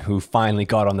woman who finally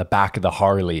got on the back of the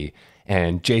Harley,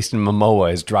 and Jason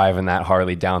Momoa is driving that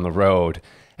Harley down the road,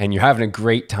 and you're having a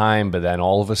great time, but then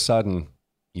all of a sudden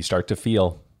you start to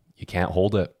feel you can't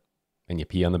hold it and you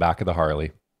pee on the back of the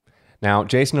Harley. Now,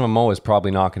 Jason Momoa is probably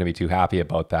not going to be too happy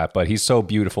about that, but he's so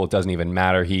beautiful, it doesn't even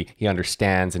matter. He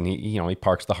understands, and he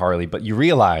parks the Harley, but you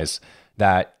realize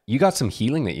that you got some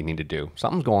healing that you need to do.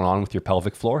 Something's going on with your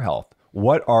pelvic floor health.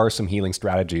 What are some healing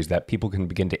strategies that people can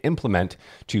begin to implement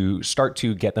to start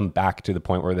to get them back to the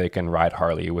point where they can ride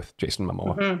Harley with Jason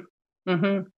Momoa? Mm-hmm.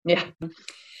 Mm-hmm. Yeah.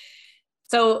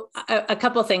 So a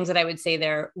couple of things that I would say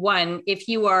there. One, if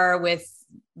you are with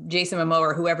Jason Momoa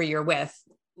or whoever you're with,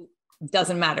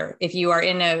 doesn't matter. If you are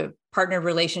in a partner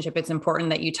relationship, it's important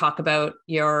that you talk about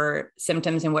your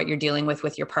symptoms and what you're dealing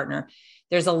with your partner.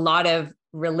 There's a lot of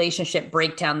relationship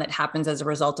breakdown that happens as a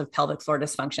result of pelvic floor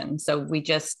dysfunction. So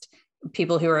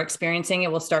people who are experiencing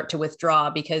it will start to withdraw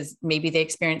because maybe they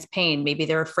experience pain. Maybe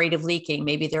they're afraid of leaking.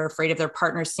 Maybe they're afraid of their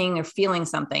partner seeing or feeling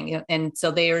something. And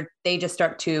so they just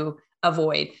start to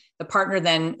avoid. The partner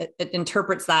then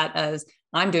interprets that as,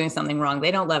 I'm doing something wrong.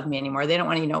 They don't love me anymore. They don't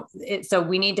want to, so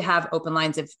we need to have open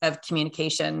lines of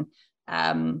communication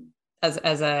as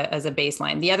a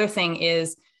baseline. The other thing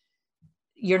is,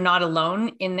 you're not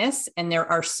alone in this. And there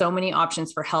are so many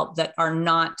options for help that are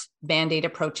not Band-Aid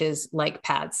approaches like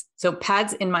pads. So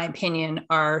pads, in my opinion,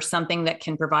 are something that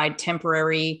can provide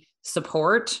temporary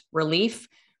support, relief,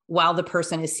 while the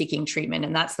person is seeking treatment.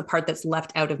 And that's the part that's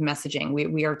left out of messaging.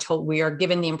 We are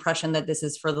given the impression that this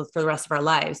is for the rest of our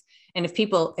lives. And if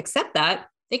people accept that,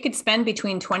 they could spend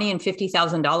between $20,000 and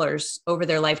 $50,000 over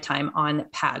their lifetime on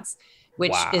pads,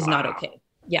 which is not okay.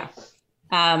 Yeah.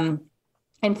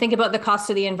 And think about the cost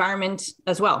to the environment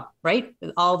as well, right?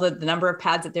 All the number of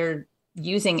pads that they're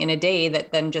using in a day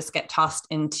that then just get tossed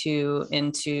into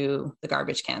the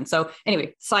garbage can. So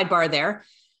anyway, sidebar there.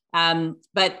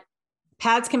 But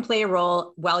pads can play a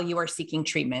role while you are seeking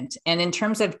treatment. And in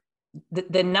terms of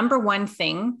the number one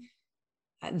thing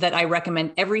that I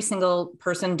recommend every single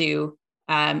person do,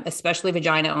 especially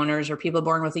vagina owners or people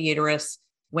born with a uterus,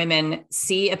 women,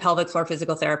 see a pelvic floor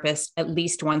physical therapist at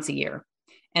least once a year.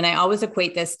 And I always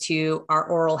equate this to our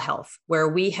oral health, where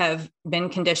we have been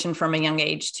conditioned from a young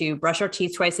age to brush our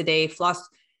teeth twice a day, floss,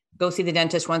 go see the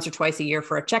dentist once or twice a year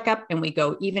for a checkup. And we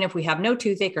go, even if we have no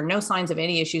toothache or no signs of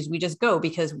any issues, we just go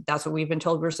because that's what we've been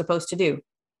told we're supposed to do.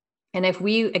 And if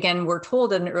we're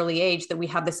told at an early age that we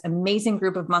have this amazing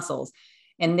group of muscles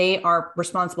and they are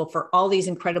responsible for all these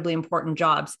incredibly important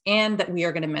jobs, and that we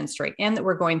are going to menstruate, and that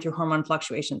we're going through hormone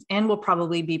fluctuations, and we'll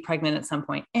probably be pregnant at some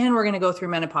point, and we're going to go through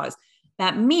menopause,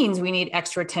 that means we need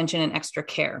extra attention and extra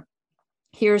care.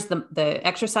 Here's the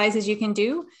exercises you can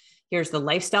do. Here's the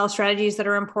lifestyle strategies that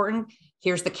are important.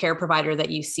 Here's the care provider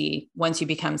that you see once you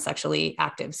become sexually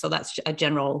active. So that's a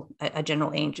general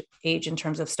age in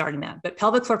terms of starting that. But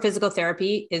pelvic floor physical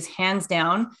therapy is hands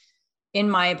down, in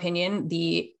my opinion,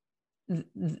 the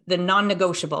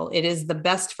non-negotiable. It is the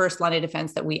best first line of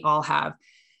defense that we all have.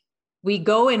 We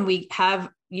go and we have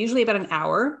usually about an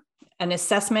hour, an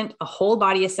assessment, a whole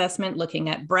body assessment, looking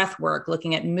at breath work,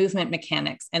 looking at movement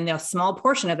mechanics. And a small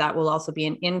portion of that will also be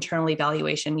an internal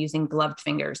evaluation using gloved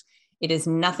fingers. It is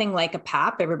nothing like a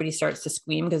PAP. Everybody starts to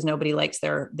squeam because nobody likes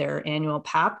their annual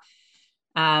PAP.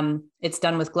 It's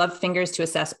done with gloved fingers to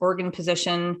assess organ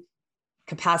position,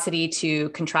 capacity to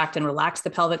contract and relax the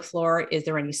pelvic floor. Is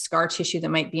there any scar tissue that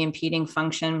might be impeding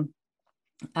function?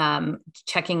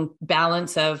 Checking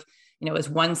balance of, is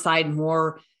one side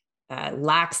more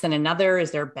lax than another?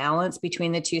 Is there balance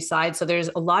between the two sides? So there's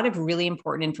a lot of really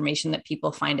important information that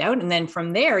people find out. And then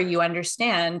from there, you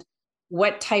understand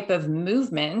what type of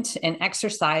movement and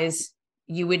exercise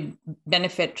you would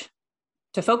benefit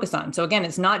to focus on. So again,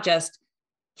 it's not just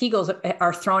Kegels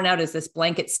are thrown out as this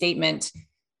blanket statement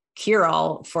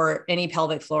cure-all for any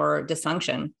pelvic floor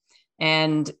dysfunction.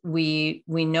 And we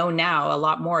know now a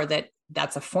lot more that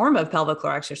that's a form of pelvic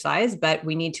floor exercise, but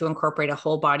we need to incorporate a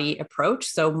whole body approach.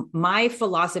 So my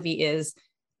philosophy is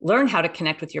learn how to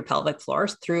connect with your pelvic floor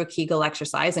through a Kegel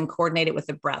exercise and coordinate it with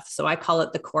the breath. So I call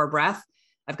it the core breath.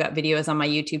 I've got videos on my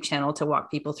YouTube channel to walk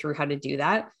people through how to do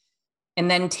that. And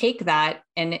then take that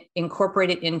and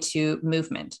incorporate it into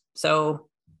movement. So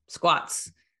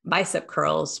squats, bicep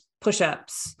curls,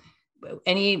 push-ups,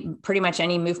 pretty much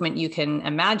any movement you can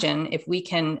imagine. If we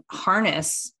can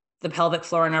harness the pelvic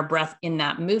floor and our breath in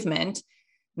that movement,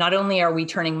 not only are we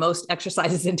turning most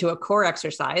exercises into a core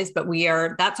exercise, but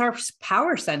that's our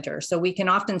power center. So we can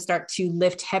often start to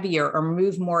lift heavier or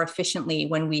move more efficiently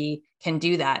when we can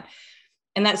do that.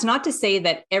 And that's not to say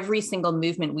that every single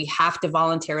movement we have to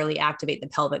voluntarily activate the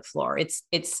pelvic floor.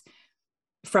 It's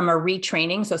from a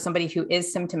retraining. So somebody who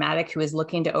is symptomatic, who is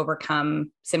looking to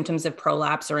overcome symptoms of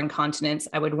prolapse or incontinence,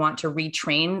 I would want to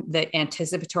retrain the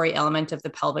anticipatory element of the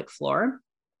pelvic floor.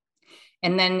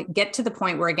 And then get to the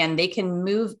point where, again, they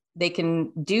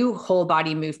can do whole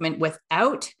body movement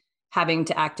without having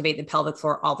to activate the pelvic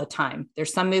floor all the time.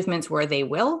 There's some movements where they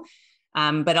will,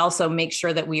 but also make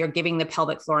sure that we are giving the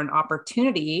pelvic floor an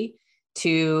opportunity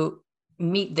to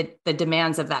meet the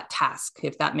demands of that task,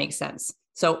 if that makes sense.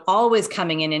 So always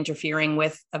coming in, interfering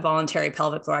with a voluntary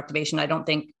pelvic floor activation, I don't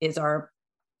think is our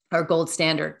gold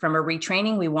standard. From a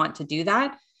retraining, we want to do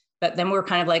that. But then we're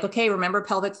kind of like, okay, remember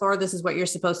pelvic floor, this is what you're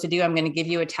supposed to do. I'm going to give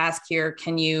you a task here.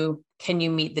 Can you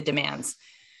meet the demands?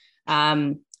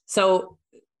 So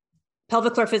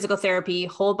pelvic floor physical therapy,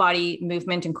 whole body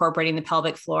movement, incorporating the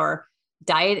pelvic floor,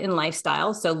 diet and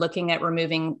lifestyle. So looking at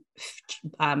removing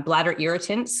bladder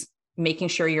irritants, making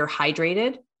sure you're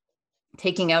hydrated,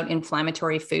 taking out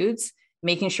inflammatory foods,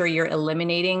 making sure you're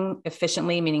eliminating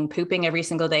efficiently, meaning pooping every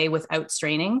single day without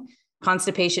straining.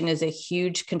 Constipation is a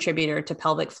huge contributor to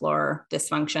pelvic floor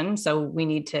dysfunction. So we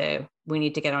need to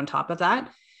get on top of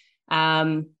that,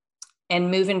 and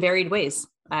move in varied ways.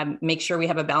 Make sure we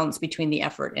have a balance between the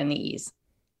effort and the ease.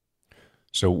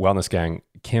 So Wellness Gang,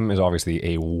 Kim is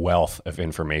obviously a wealth of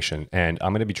information, and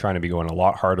I'm going to be trying to be going a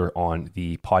lot harder on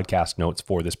the podcast notes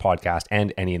for this podcast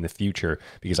and any in the future,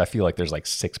 because I feel like there's like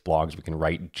 6 blogs we can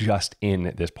write just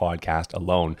in this podcast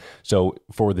alone. So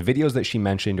for the videos that she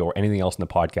mentioned or anything else in the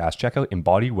podcast, check out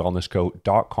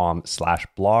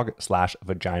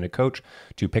embodywellnessco.com/blog/vagina coach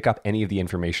to pick up any of the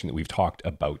information that we've talked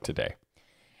about today.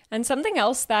 And something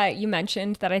else that you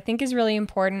mentioned that I think is really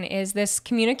important is this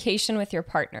communication with your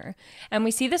partner. And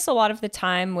we see this a lot of the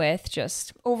time with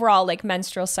just overall like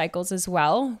menstrual cycles as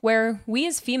well, where we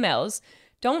as females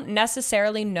don't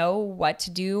necessarily know what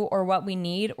to do or what we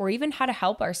need or even how to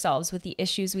help ourselves with the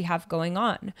issues we have going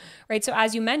on, right? So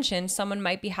as you mentioned, someone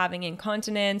might be having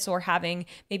incontinence or having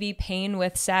maybe pain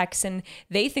with sex, and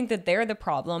they think that they're the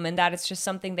problem and that it's just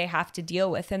something they have to deal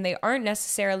with. And they aren't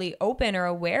necessarily open or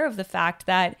aware of the fact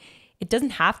that it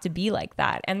doesn't have to be like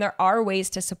that. And there are ways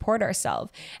to support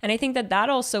ourselves. And I think that that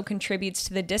also contributes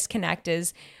to the disconnect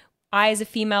is I, as a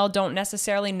female, don't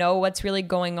necessarily know what's really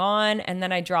going on. And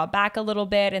then I draw back a little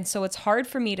bit. And so it's hard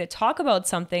for me to talk about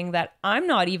something that I'm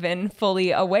not even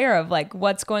fully aware of, like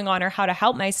what's going on or how to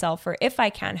help myself or if I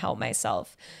can help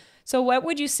myself. So what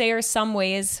would you say are some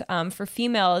ways for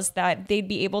females that they'd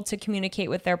be able to communicate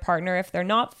with their partner if they're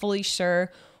not fully sure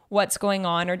what's going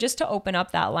on, or just to open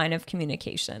up that line of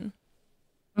communication?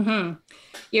 Mm-hmm.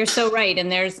 You're so right. And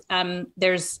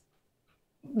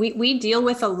we deal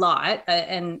with a lot,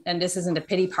 and this isn't a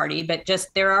pity party, but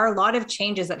just there are a lot of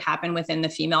changes that happen within the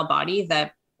female body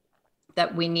that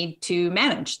we need to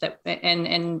manage.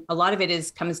 And a lot of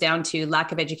it comes down to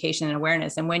lack of education and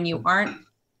awareness. And when you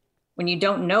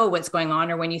don't know what's going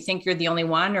on, or when you think you're the only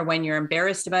one, or when you're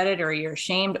embarrassed about it, or you're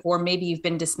ashamed, or maybe you've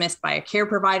been dismissed by a care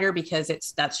provider because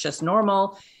that's just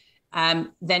normal,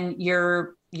 then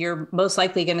you're most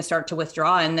likely going to start to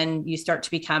withdraw, and then you start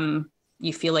to become.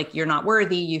 You feel like you're not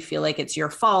worthy. You feel like it's your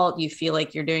fault. You feel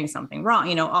like you're doing something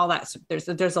wrong. All that.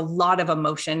 There's a lot of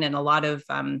emotion and a lot of,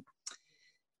 I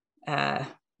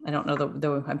don't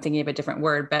know, I'm thinking of a different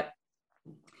word, but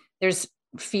there's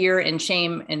fear and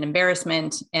shame and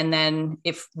embarrassment. And then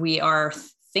if we are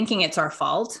thinking it's our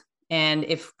fault, and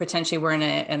if potentially we're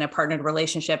in a partnered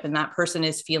relationship and that person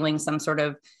is feeling some sort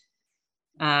of,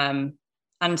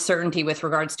 uncertainty with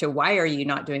regards to why are you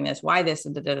not doing this, why this,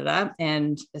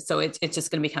 and so it's just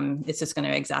going to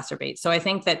exacerbate. So I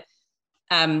think that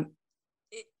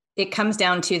it comes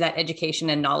down to that education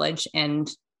and knowledge, and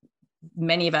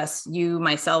many of us, you,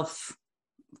 myself,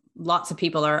 lots of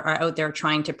people are out there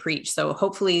trying to preach. So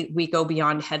hopefully we go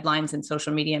beyond headlines and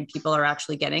social media, and people are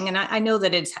actually getting, and I know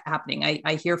that it's happening.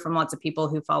 I hear from lots of people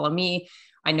who follow me.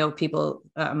 I know people,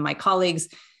 my colleagues,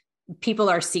 people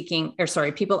are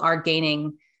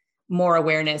gaining more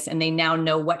awareness, and they now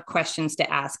know what questions to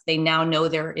ask. They now know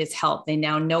there is help. They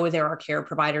now know there are care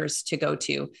providers to go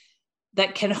to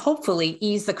that can hopefully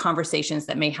ease the conversations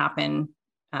that may happen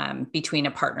between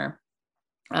a partner.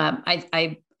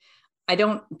 I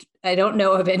don't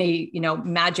know of any,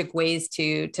 magic ways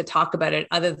to talk about it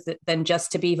other than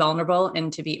just to be vulnerable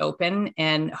and to be open.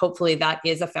 And hopefully that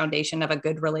is a foundation of a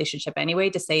good relationship anyway,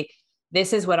 to say,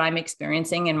 this is what I'm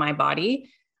experiencing in my body.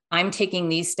 I'm taking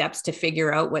these steps to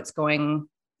figure out what's going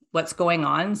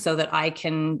on so that I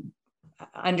can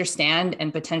understand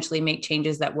and potentially make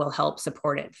changes that will help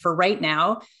support it. For right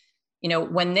now,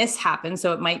 when this happens,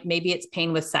 so maybe it's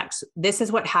pain with sex. This is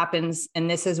what happens, and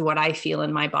this is what I feel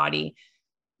in my body.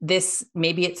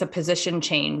 Maybe it's a position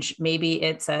change. Maybe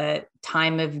it's a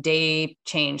time of day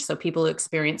change. So people who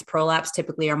experience prolapse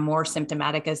typically are more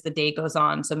symptomatic as the day goes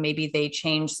on. So maybe they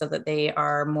change so that they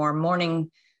are more morning,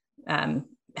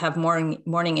 have morning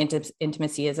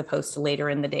intimacy as opposed to later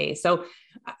in the day. So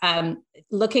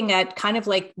looking at, kind of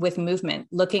like with movement,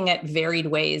 looking at varied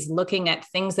ways, looking at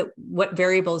things what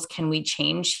variables can we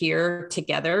change here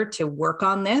together to work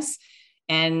on this?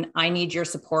 And I need your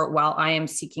support while I am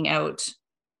seeking out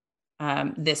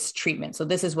this treatment. So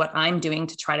this is what I'm doing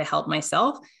to try to help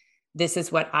myself. This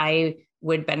is what I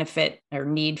would benefit or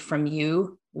need from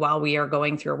you while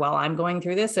I'm going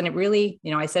through this. And it really,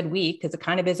 I said we, because it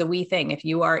kind of is a we thing. If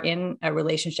you are in a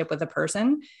relationship with a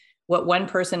person what one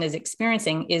person is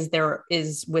experiencing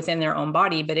is within their own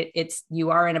body, but it's you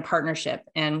are in a partnership.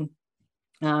 And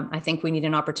I think we need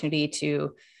an opportunity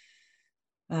to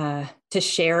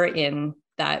share in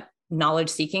that knowledge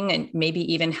seeking, and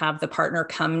maybe even have the partner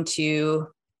come to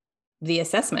the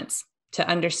assessments to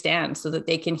understand, so that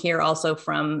they can hear also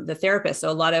from the therapist. So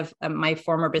a lot of my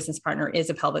former business partner is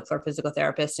a pelvic floor physical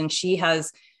therapist, and she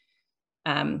has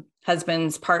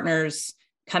husbands, partners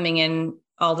coming in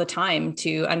all the time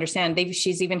to understand.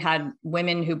 She's even had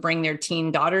women who bring their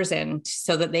teen daughters in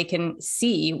so that they can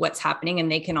see what's happening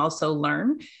and they can also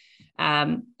learn.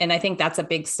 And I think that's a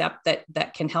big step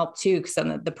that can help too, because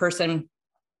the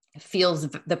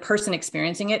person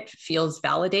experiencing it feels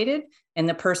validated, and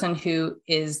the person who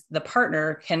is the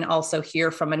partner can also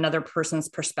hear from another person's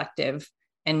perspective,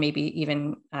 and maybe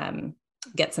even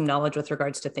get some knowledge with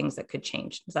regards to things that could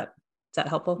change. Is that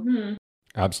helpful? Mm-hmm.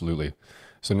 Absolutely.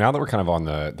 So now that we're kind of on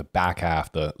the back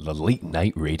half, the late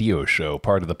night radio show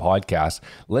part of the podcast,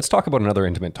 let's talk about another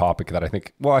intimate topic that I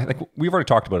think we've already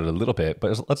talked about it a little bit,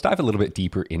 but let's dive a little bit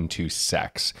deeper into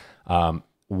sex.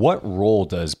 What role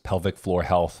does pelvic floor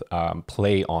health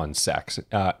play on sex?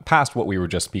 Past what we were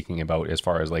just speaking about as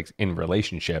far as like in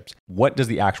relationships, what does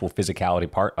the actual physicality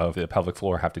part of the pelvic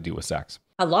floor have to do with sex?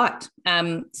 A lot.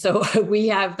 So we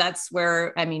have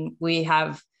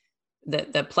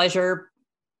the pleasure.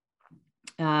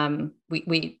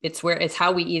 It's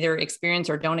how we either experience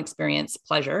or don't experience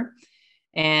pleasure,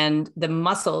 and the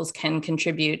muscles can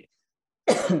contribute,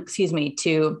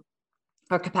 to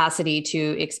our capacity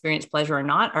to experience pleasure or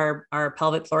not. Our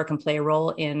pelvic floor can play a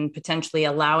role in potentially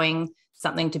allowing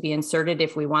something to be inserted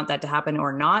if we want that to happen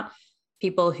or not.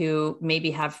 People who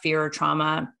maybe have fear or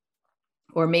trauma,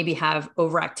 or maybe have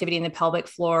overactivity in the pelvic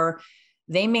floor,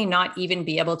 they may not even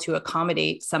be able to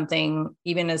accommodate something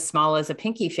even as small as a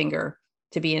pinky finger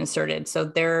to be inserted. So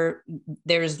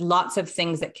there's lots of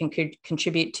things that can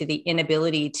contribute to the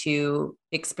inability to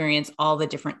experience all the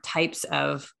different types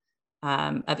of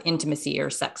intimacy or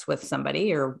sex with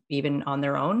somebody, or even on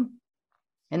their own.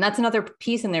 And that's another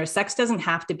piece in there. Sex doesn't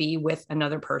have to be with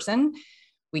another person.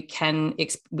 We can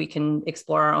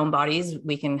explore our own bodies.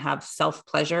 We can have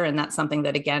self-pleasure. And that's something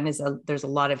that, again, there's a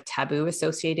lot of taboo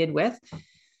associated with.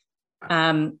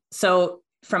 So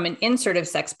from an insertive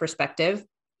sex perspective,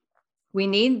 we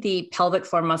need the pelvic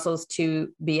floor muscles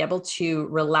to be able to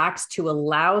relax, to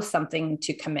allow something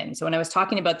to come in. So when I was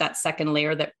talking about that second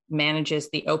layer that manages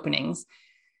the openings,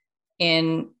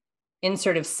 in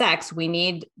insertive sex, we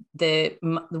need the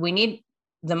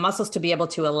muscles to be able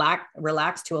to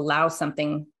relax, to allow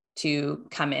something to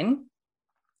come in.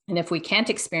 And if we can't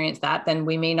experience that, then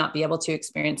we may not be able to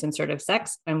experience insertive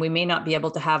sex, and we may not be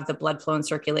able to have the blood flow and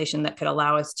circulation that could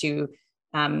allow us to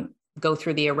go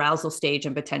through the arousal stage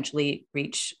and potentially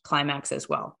reach climax as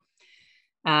well.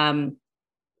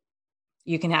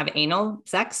 You can have anal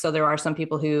sex. So there are some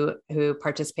people who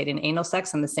participate in anal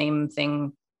sex, and the same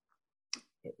thing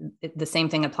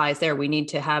applies there. We need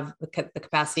to have the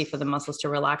capacity for the muscles to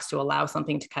relax, to allow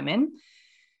something to come in.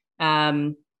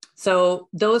 So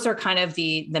those are kind of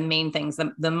the main things.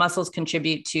 The muscles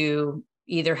contribute to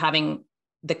either having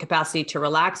the capacity to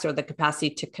relax or the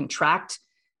capacity to contract.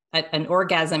 An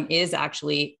orgasm is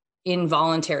actually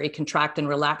involuntary contract and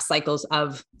relax cycles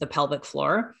of the pelvic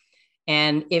floor.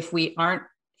 And if we aren't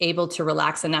able to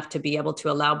relax enough to be able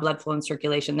to allow blood flow and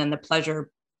circulation, then the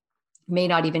pleasure may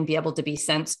not even be able to be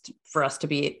sensed for us to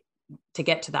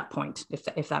get to that point,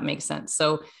 if that makes sense.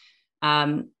 So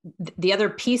the other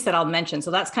piece that I'll mention,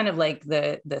 so that's kind of like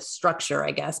the structure,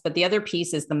 I guess, but the other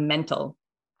piece is the mental.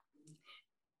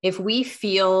 If we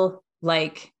feel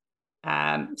like,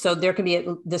 so there can be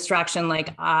a distraction,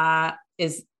 like,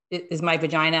 is my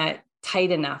vagina tight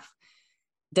enough?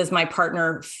 Does my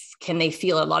partner, can they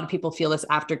feel it? A lot of people feel this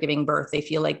after giving birth. They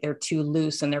feel like they're too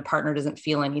loose and their partner doesn't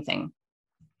feel anything.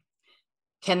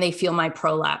 Can they feel my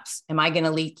prolapse? Am I going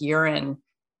to leak urine?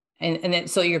 And then,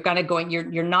 so you're kind of going,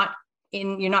 you're not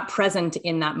present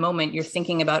in that moment. You're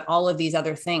thinking about all of these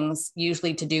other things,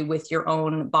 usually to do with your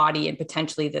own body and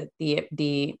potentially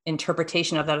the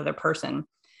interpretation of that other person.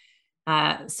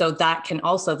 So that can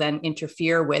also then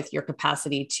interfere with your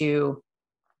capacity to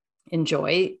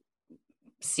enjoy,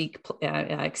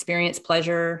 experience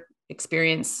pleasure,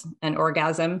 experience an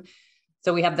orgasm.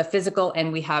 So we have the physical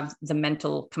and we have the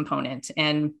mental component.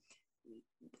 And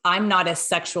I'm not a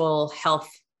sexual health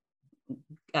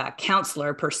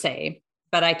counselor per se,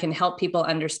 but I can help people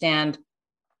understand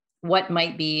what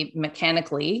might be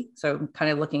mechanically, so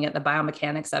kind of looking at the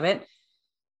biomechanics of it,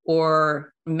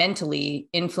 or mentally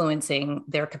influencing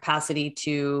their capacity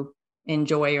to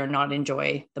enjoy or not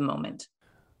enjoy the moment.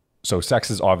 So sex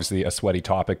is obviously a sweaty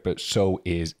topic, but so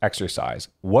is exercise.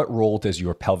 What role does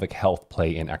your pelvic health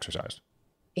play in exercise?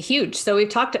 Huge. So we've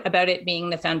talked about it being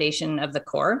the foundation of the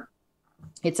core.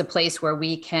 It's a place where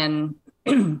we can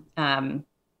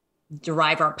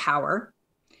derive our power.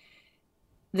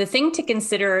 The thing to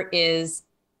consider is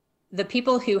the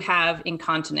people who have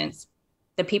incontinence,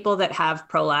 the people that have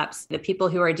prolapse, the people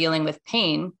who are dealing with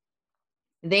pain,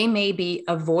 they may be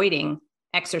avoiding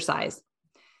exercise.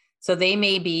 So they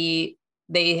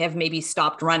have maybe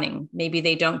stopped running. Maybe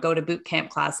they don't go to boot camp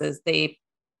classes. They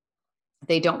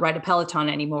don't ride a Peloton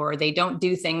anymore. They don't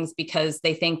do things because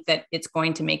they think that it's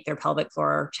going to make their pelvic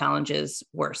floor challenges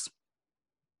worse.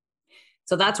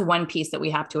 So that's one piece that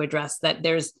we have to address, that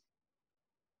there's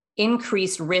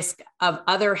increased risk of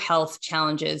other health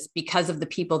challenges because of the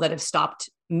people that have stopped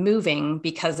moving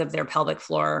because of their pelvic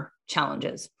floor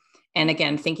challenges. And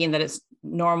again, thinking that it's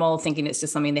normal, thinking it's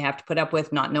just something they have to put up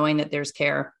with, not knowing that there's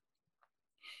care.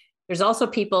 There's also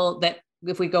people that,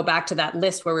 if we go back to that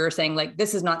list where we were saying like,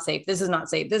 this is not safe, this is not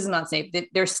safe, this is not safe,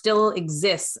 there still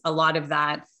exists a lot of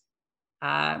that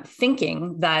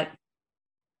thinking that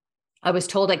I was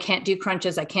told I can't do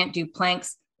crunches, I can't do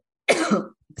planks,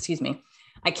 excuse me,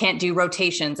 I can't do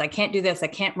rotations, I can't do this, I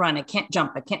can't run, I can't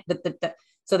jump, I can't.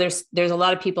 So there's a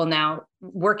lot of people now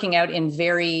working out in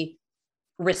very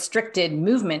restricted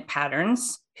movement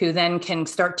patterns who then can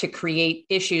start to create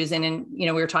issues. And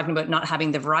we were talking about not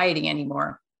having the variety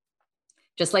anymore.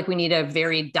 Just like we need a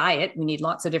varied diet, we need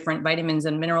lots of different vitamins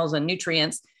and minerals and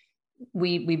nutrients.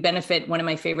 We benefit. One of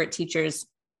my favorite teachers,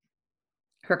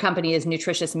 her company is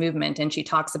Nutritious Movement, and she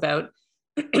talks about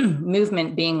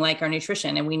movement being like our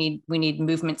nutrition, and we need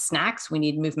movement snacks, we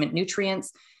need movement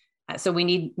nutrients. So we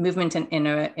need movement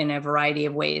in a variety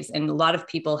of ways. And a lot of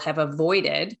people have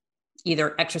avoided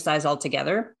either exercise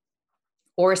altogether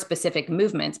or specific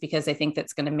movements because they think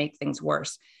that's going to make things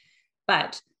worse.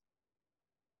 But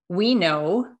we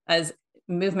know as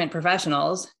movement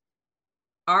professionals,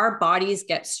 our bodies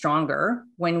get stronger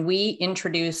when we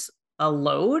introduce a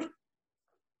load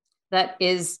that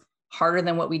is harder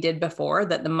than what we did before,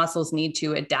 that the muscles need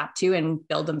to adapt to and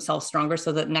build themselves stronger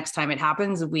so that next time it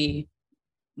happens, we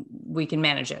can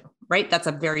manage it, right? That's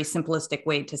a very simplistic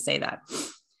way to say that.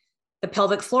 The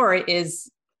pelvic floor is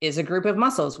a group of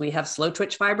muscles. We have slow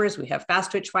twitch fibers, we have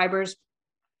fast twitch fibers.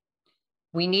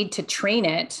 We need to train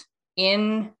it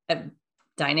in a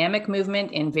dynamic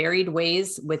movement in varied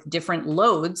ways with different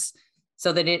loads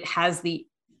so that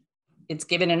it's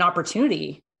given an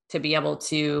opportunity to be able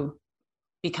to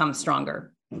become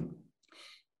stronger.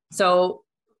 So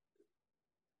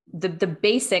the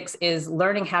basics is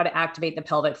learning how to activate the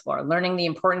pelvic floor, learning the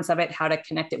importance of it, how to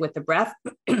connect it with the breath,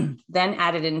 then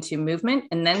add it into movement,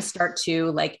 and then start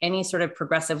to, like any sort of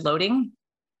progressive loading,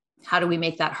 how do we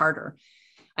make that harder?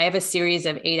 I have a series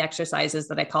of 8 exercises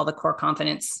that I call the Core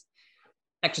Confidence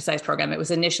exercise program. It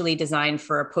was initially designed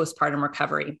for postpartum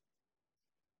recovery.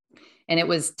 And it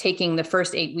was taking the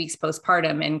first 8 weeks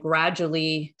postpartum and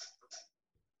gradually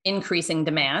increasing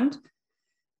demand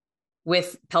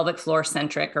with pelvic floor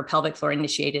centric or pelvic floor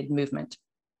initiated movement.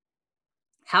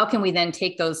 How can we then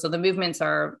take those? So the movements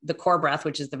are the core breath,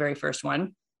 which is the very first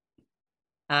one,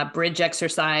 bridge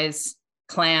exercise,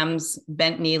 clams,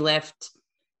 bent knee lift,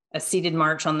 a seated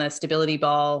march on the stability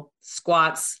ball,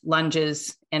 squats,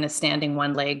 lunges, and a standing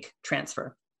one leg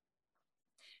transfer.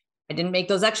 I didn't make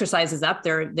those exercises up.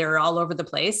 They're all over the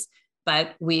place,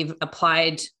 but we've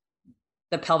applied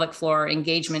the pelvic floor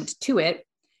engagement to it.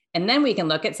 And then we can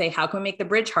look at, say, how can we make the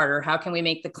bridge harder? How can we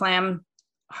make the clam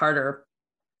harder?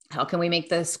 How can we make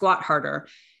the squat harder?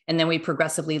 And then we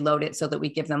progressively load it so that we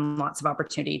give them lots of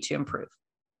opportunity to improve.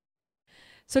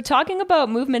 So talking about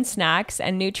movement snacks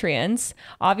and nutrients,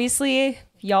 obviously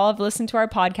y'all have listened to our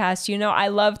podcast. You know, I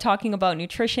love talking about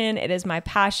nutrition. It is my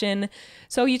passion.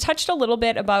 So you touched a little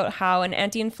bit about how an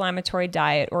anti-inflammatory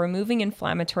diet or removing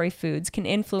inflammatory foods can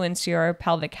influence your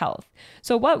pelvic health.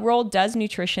 So what role does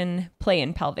nutrition play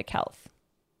in pelvic health?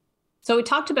 So we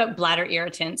talked about bladder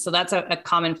irritants. So that's a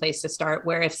common place to start,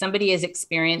 where if somebody is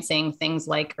experiencing things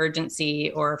like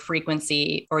urgency or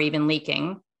frequency or even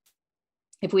leaking,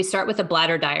 if we start with a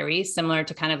bladder diary, similar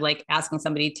to kind of like asking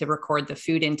somebody to record the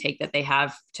food intake that they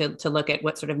have to look at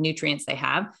what sort of nutrients they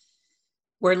have,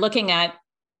 we're looking at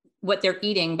what they're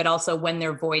eating, but also when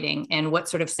they're voiding and what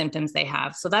sort of symptoms they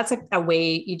have. So that's a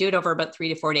way, you do it over about 3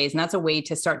 to 4 days. And that's a way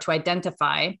to start to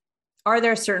identify, are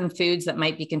there certain foods that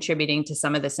might be contributing to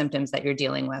some of the symptoms that you're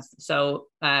dealing with? So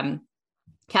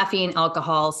caffeine,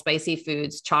 alcohol, spicy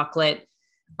foods, chocolate,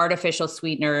 artificial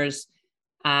sweeteners,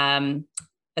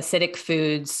 acidic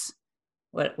foods.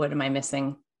 What am I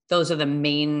missing? those are the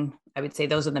main, I would say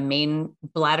those are the main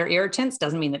bladder irritants.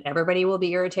 Doesn't mean that everybody will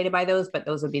be irritated by those, but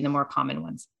those would be the more common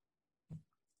ones.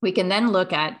 We can then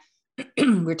look at,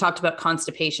 we talked about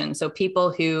constipation. So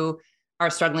people who are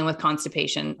struggling with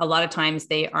constipation, a lot of times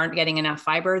they aren't getting enough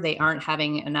fiber, they aren't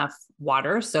having enough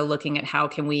water. So looking at how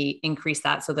can we increase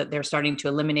that so that they're starting to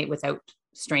eliminate without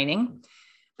straining.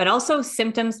 But also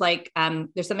symptoms like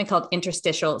there's something called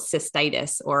interstitial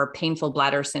cystitis or painful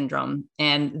bladder syndrome.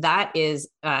 And that is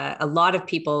a lot of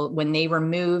people, when they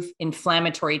remove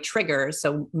inflammatory triggers,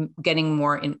 so getting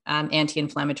more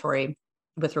anti-inflammatory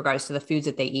with regards to the foods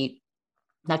that they eat,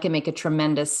 that can make a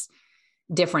tremendous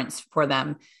difference for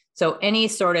them. So any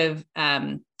sort of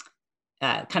kind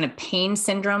of pain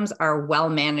syndromes are well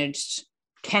managed,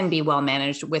 can be well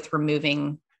managed with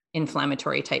removing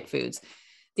inflammatory type foods.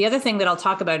 The other thing that I'll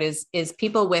talk about is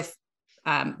people with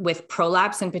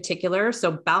prolapse in particular.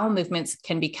 So bowel movements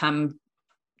can become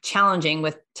challenging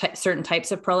with certain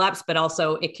types of prolapse, but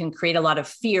also it can create a lot of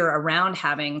fear around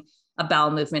having a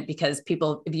bowel movement because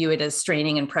people view it as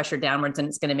straining and pressure downwards, and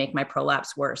it's going to make my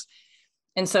prolapse worse.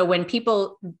 And so when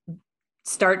people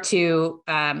start to,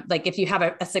 like if you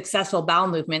have a successful bowel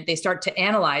movement, they start to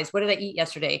analyze, what did I eat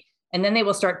yesterday? And then they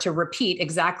will start to repeat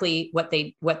exactly what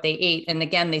they ate. And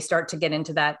again, they start to get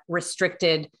into that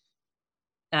restricted,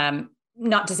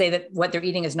 not to say that what they're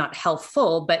eating is not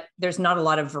healthful, but there's not a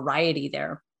lot of variety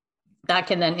there. That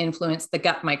can then influence the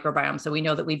gut microbiome. So we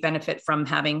know that we benefit from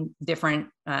having different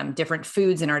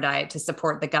foods in our diet to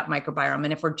support the gut microbiome.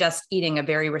 And if we're just eating a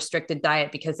very restricted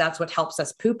diet because that's what helps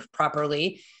us poop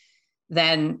properly,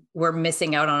 then we're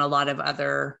missing out on a lot of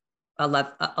other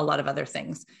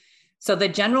things. So the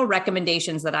general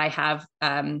recommendations that I have,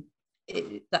 I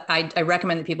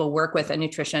recommend that people work with a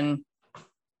nutrition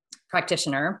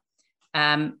practitioner,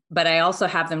 but I also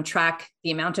have them track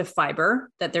the amount of fiber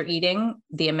that they're eating,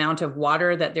 the amount of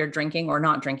water that they're drinking or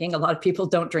not drinking. A lot of people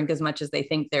don't drink as much as they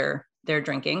think they're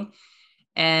drinking.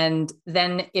 And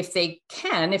then if they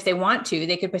want to,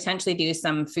 they could potentially do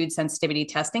some food sensitivity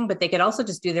testing, but they could also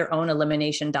just do their own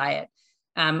elimination diet.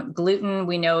 Gluten,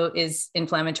 we know, is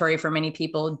inflammatory for many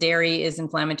people. Dairy is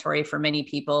inflammatory for many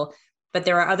people, but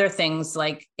there are other things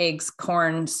like eggs,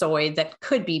 corn, soy that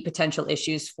could be potential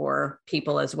issues for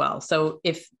people as well. So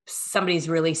if somebody's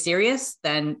really serious,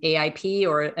 then AIP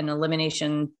or an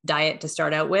elimination diet to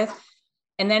start out with.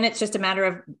 And then it's just a matter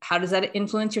of how does that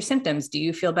influence your symptoms? Do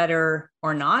you feel better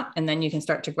or not? And then you can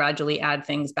start to gradually add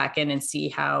things back in and see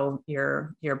how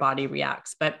your body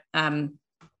reacts. But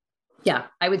yeah,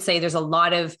 I would say there's a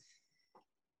lot of,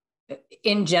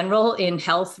 in general, in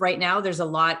health right now, there's a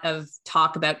lot of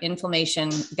talk about inflammation,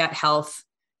 gut health,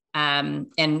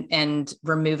 and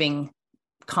removing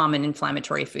common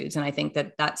inflammatory foods. And I think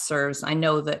that serves, I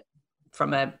know that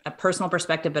from a personal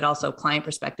perspective, but also client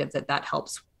perspective, that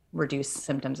helps reduce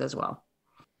symptoms as well.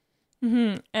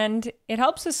 Mm-hmm. And it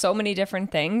helps with so many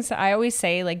different things. I always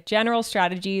say like general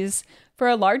strategies for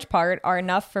a large part are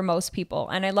enough for most people.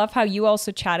 And I love how you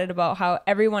also chatted about how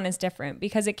everyone is different,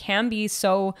 because it can be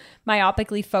so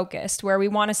myopically focused where we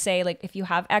want to say like, if you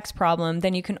have X problem,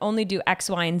 then you can only do X,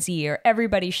 Y, and Z, or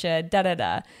everybody should, da, da,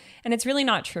 da. And it's really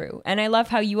not true. And I love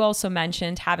how you also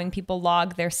mentioned having people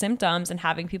log their symptoms and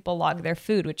having people log their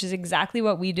food, which is exactly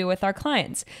what we do with our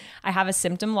clients. I have a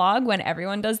symptom log when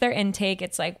everyone does their intake.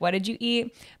 It's like, what did you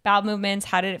eat? Bowel movements,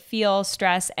 how did it feel?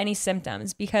 Stress, any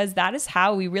symptoms? Because that is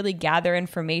how we really gather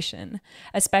information,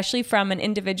 especially from an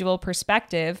individual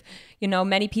perspective. You know,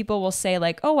 many people will say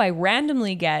like, oh, I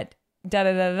randomly get da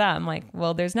da da da. I'm like,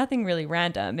 well, there's nothing really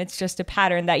random. It's just a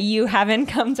pattern that you haven't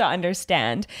come to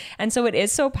understand. And so it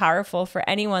is so powerful for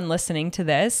anyone listening to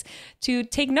this to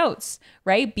take notes,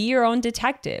 right? Be your own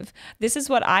detective. This is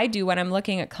what I do when I'm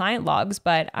looking at client logs,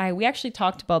 but we actually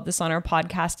talked about this on our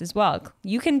podcast as well.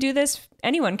 You can do this.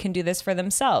 Anyone can do this for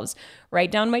themselves.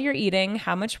 Write down what you're eating,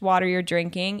 how much water you're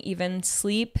drinking, even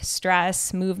sleep,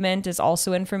 stress, movement is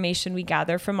also information we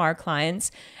gather from our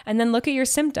clients. And then look at your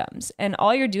symptoms. And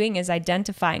all you're doing is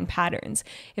identifying patterns.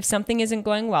 If something isn't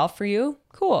going well for you,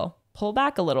 cool. Pull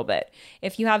back a little bit.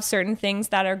 If you have certain things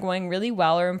that are going really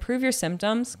well or improve your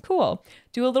symptoms, cool.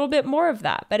 Do a little bit more of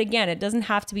that. But again, it doesn't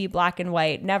have to be black and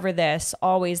white, never this,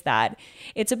 always that.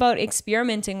 It's about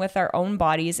experimenting with our own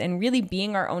bodies and really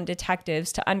being our own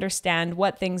detectives to understand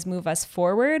what things move us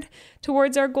forward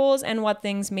towards our goals and what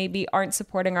things maybe aren't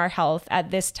supporting our health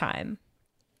at this time.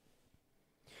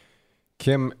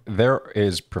 Kim, there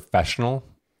is professional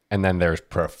and then there's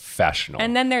professional.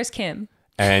 And then there's Kim.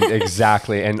 And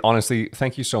exactly. And honestly,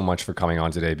 thank you so much for coming on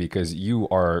today, because you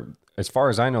are as far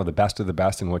as I know, the best of the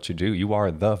best in what you do. You are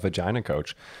the Vagina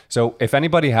Coach. So if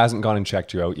anybody hasn't gone and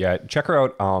checked you out yet, check her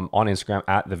out on Instagram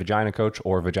at The Vagina Coach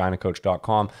or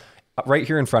vaginacoach.com. Right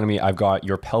here in front of me, I've got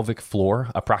Your Pelvic Floor,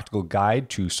 a practical guide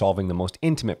to solving the most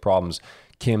intimate problems.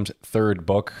 Kim's third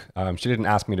book. She didn't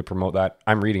ask me to promote that.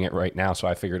 I'm reading it right now, so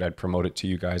I figured I'd promote it to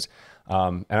you guys.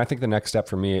 And I think the next step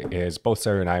for me is both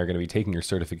Sarah and I are going to be taking your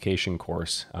certification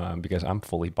course because I'm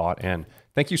fully bought in.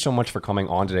 Thank you so much for coming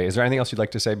on today. Is there anything else you'd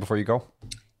like to say before you go?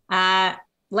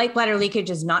 Light bladder leakage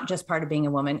is not just part of being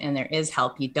a woman, and there is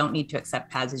help. You don't need to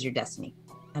accept PADS as your destiny.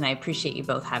 And I appreciate you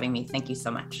both having me. Thank you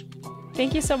so much.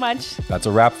 Thank you so much. That's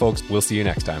a wrap, folks. We'll see you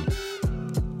next time.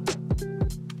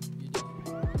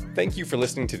 Thank you for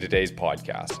listening to today's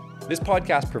podcast. This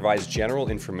podcast provides general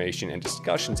information and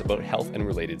discussions about health and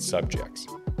related subjects.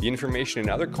 The information and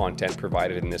other content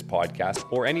provided in this podcast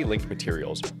or any linked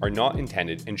materials are not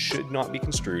intended and should not be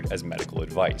construed as medical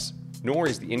advice, nor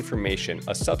is the information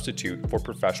a substitute for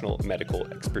professional medical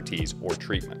expertise or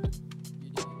treatment.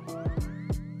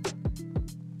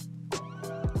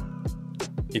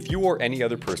 If you or any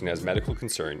other person has medical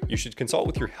concern, you should consult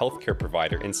with your healthcare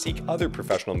provider and seek other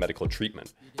professional medical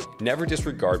treatment. Never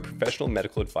disregard professional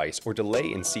medical advice or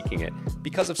delay in seeking it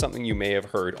because of something you may have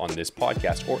heard on this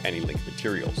podcast or any linked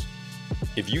materials.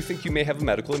 If you think you may have a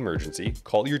medical emergency,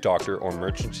 call your doctor or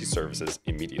emergency services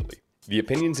immediately. The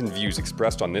opinions and views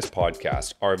expressed on this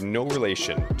podcast are of no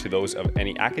relation to those of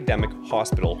any academic,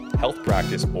 hospital, health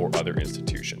practice, or other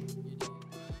institution.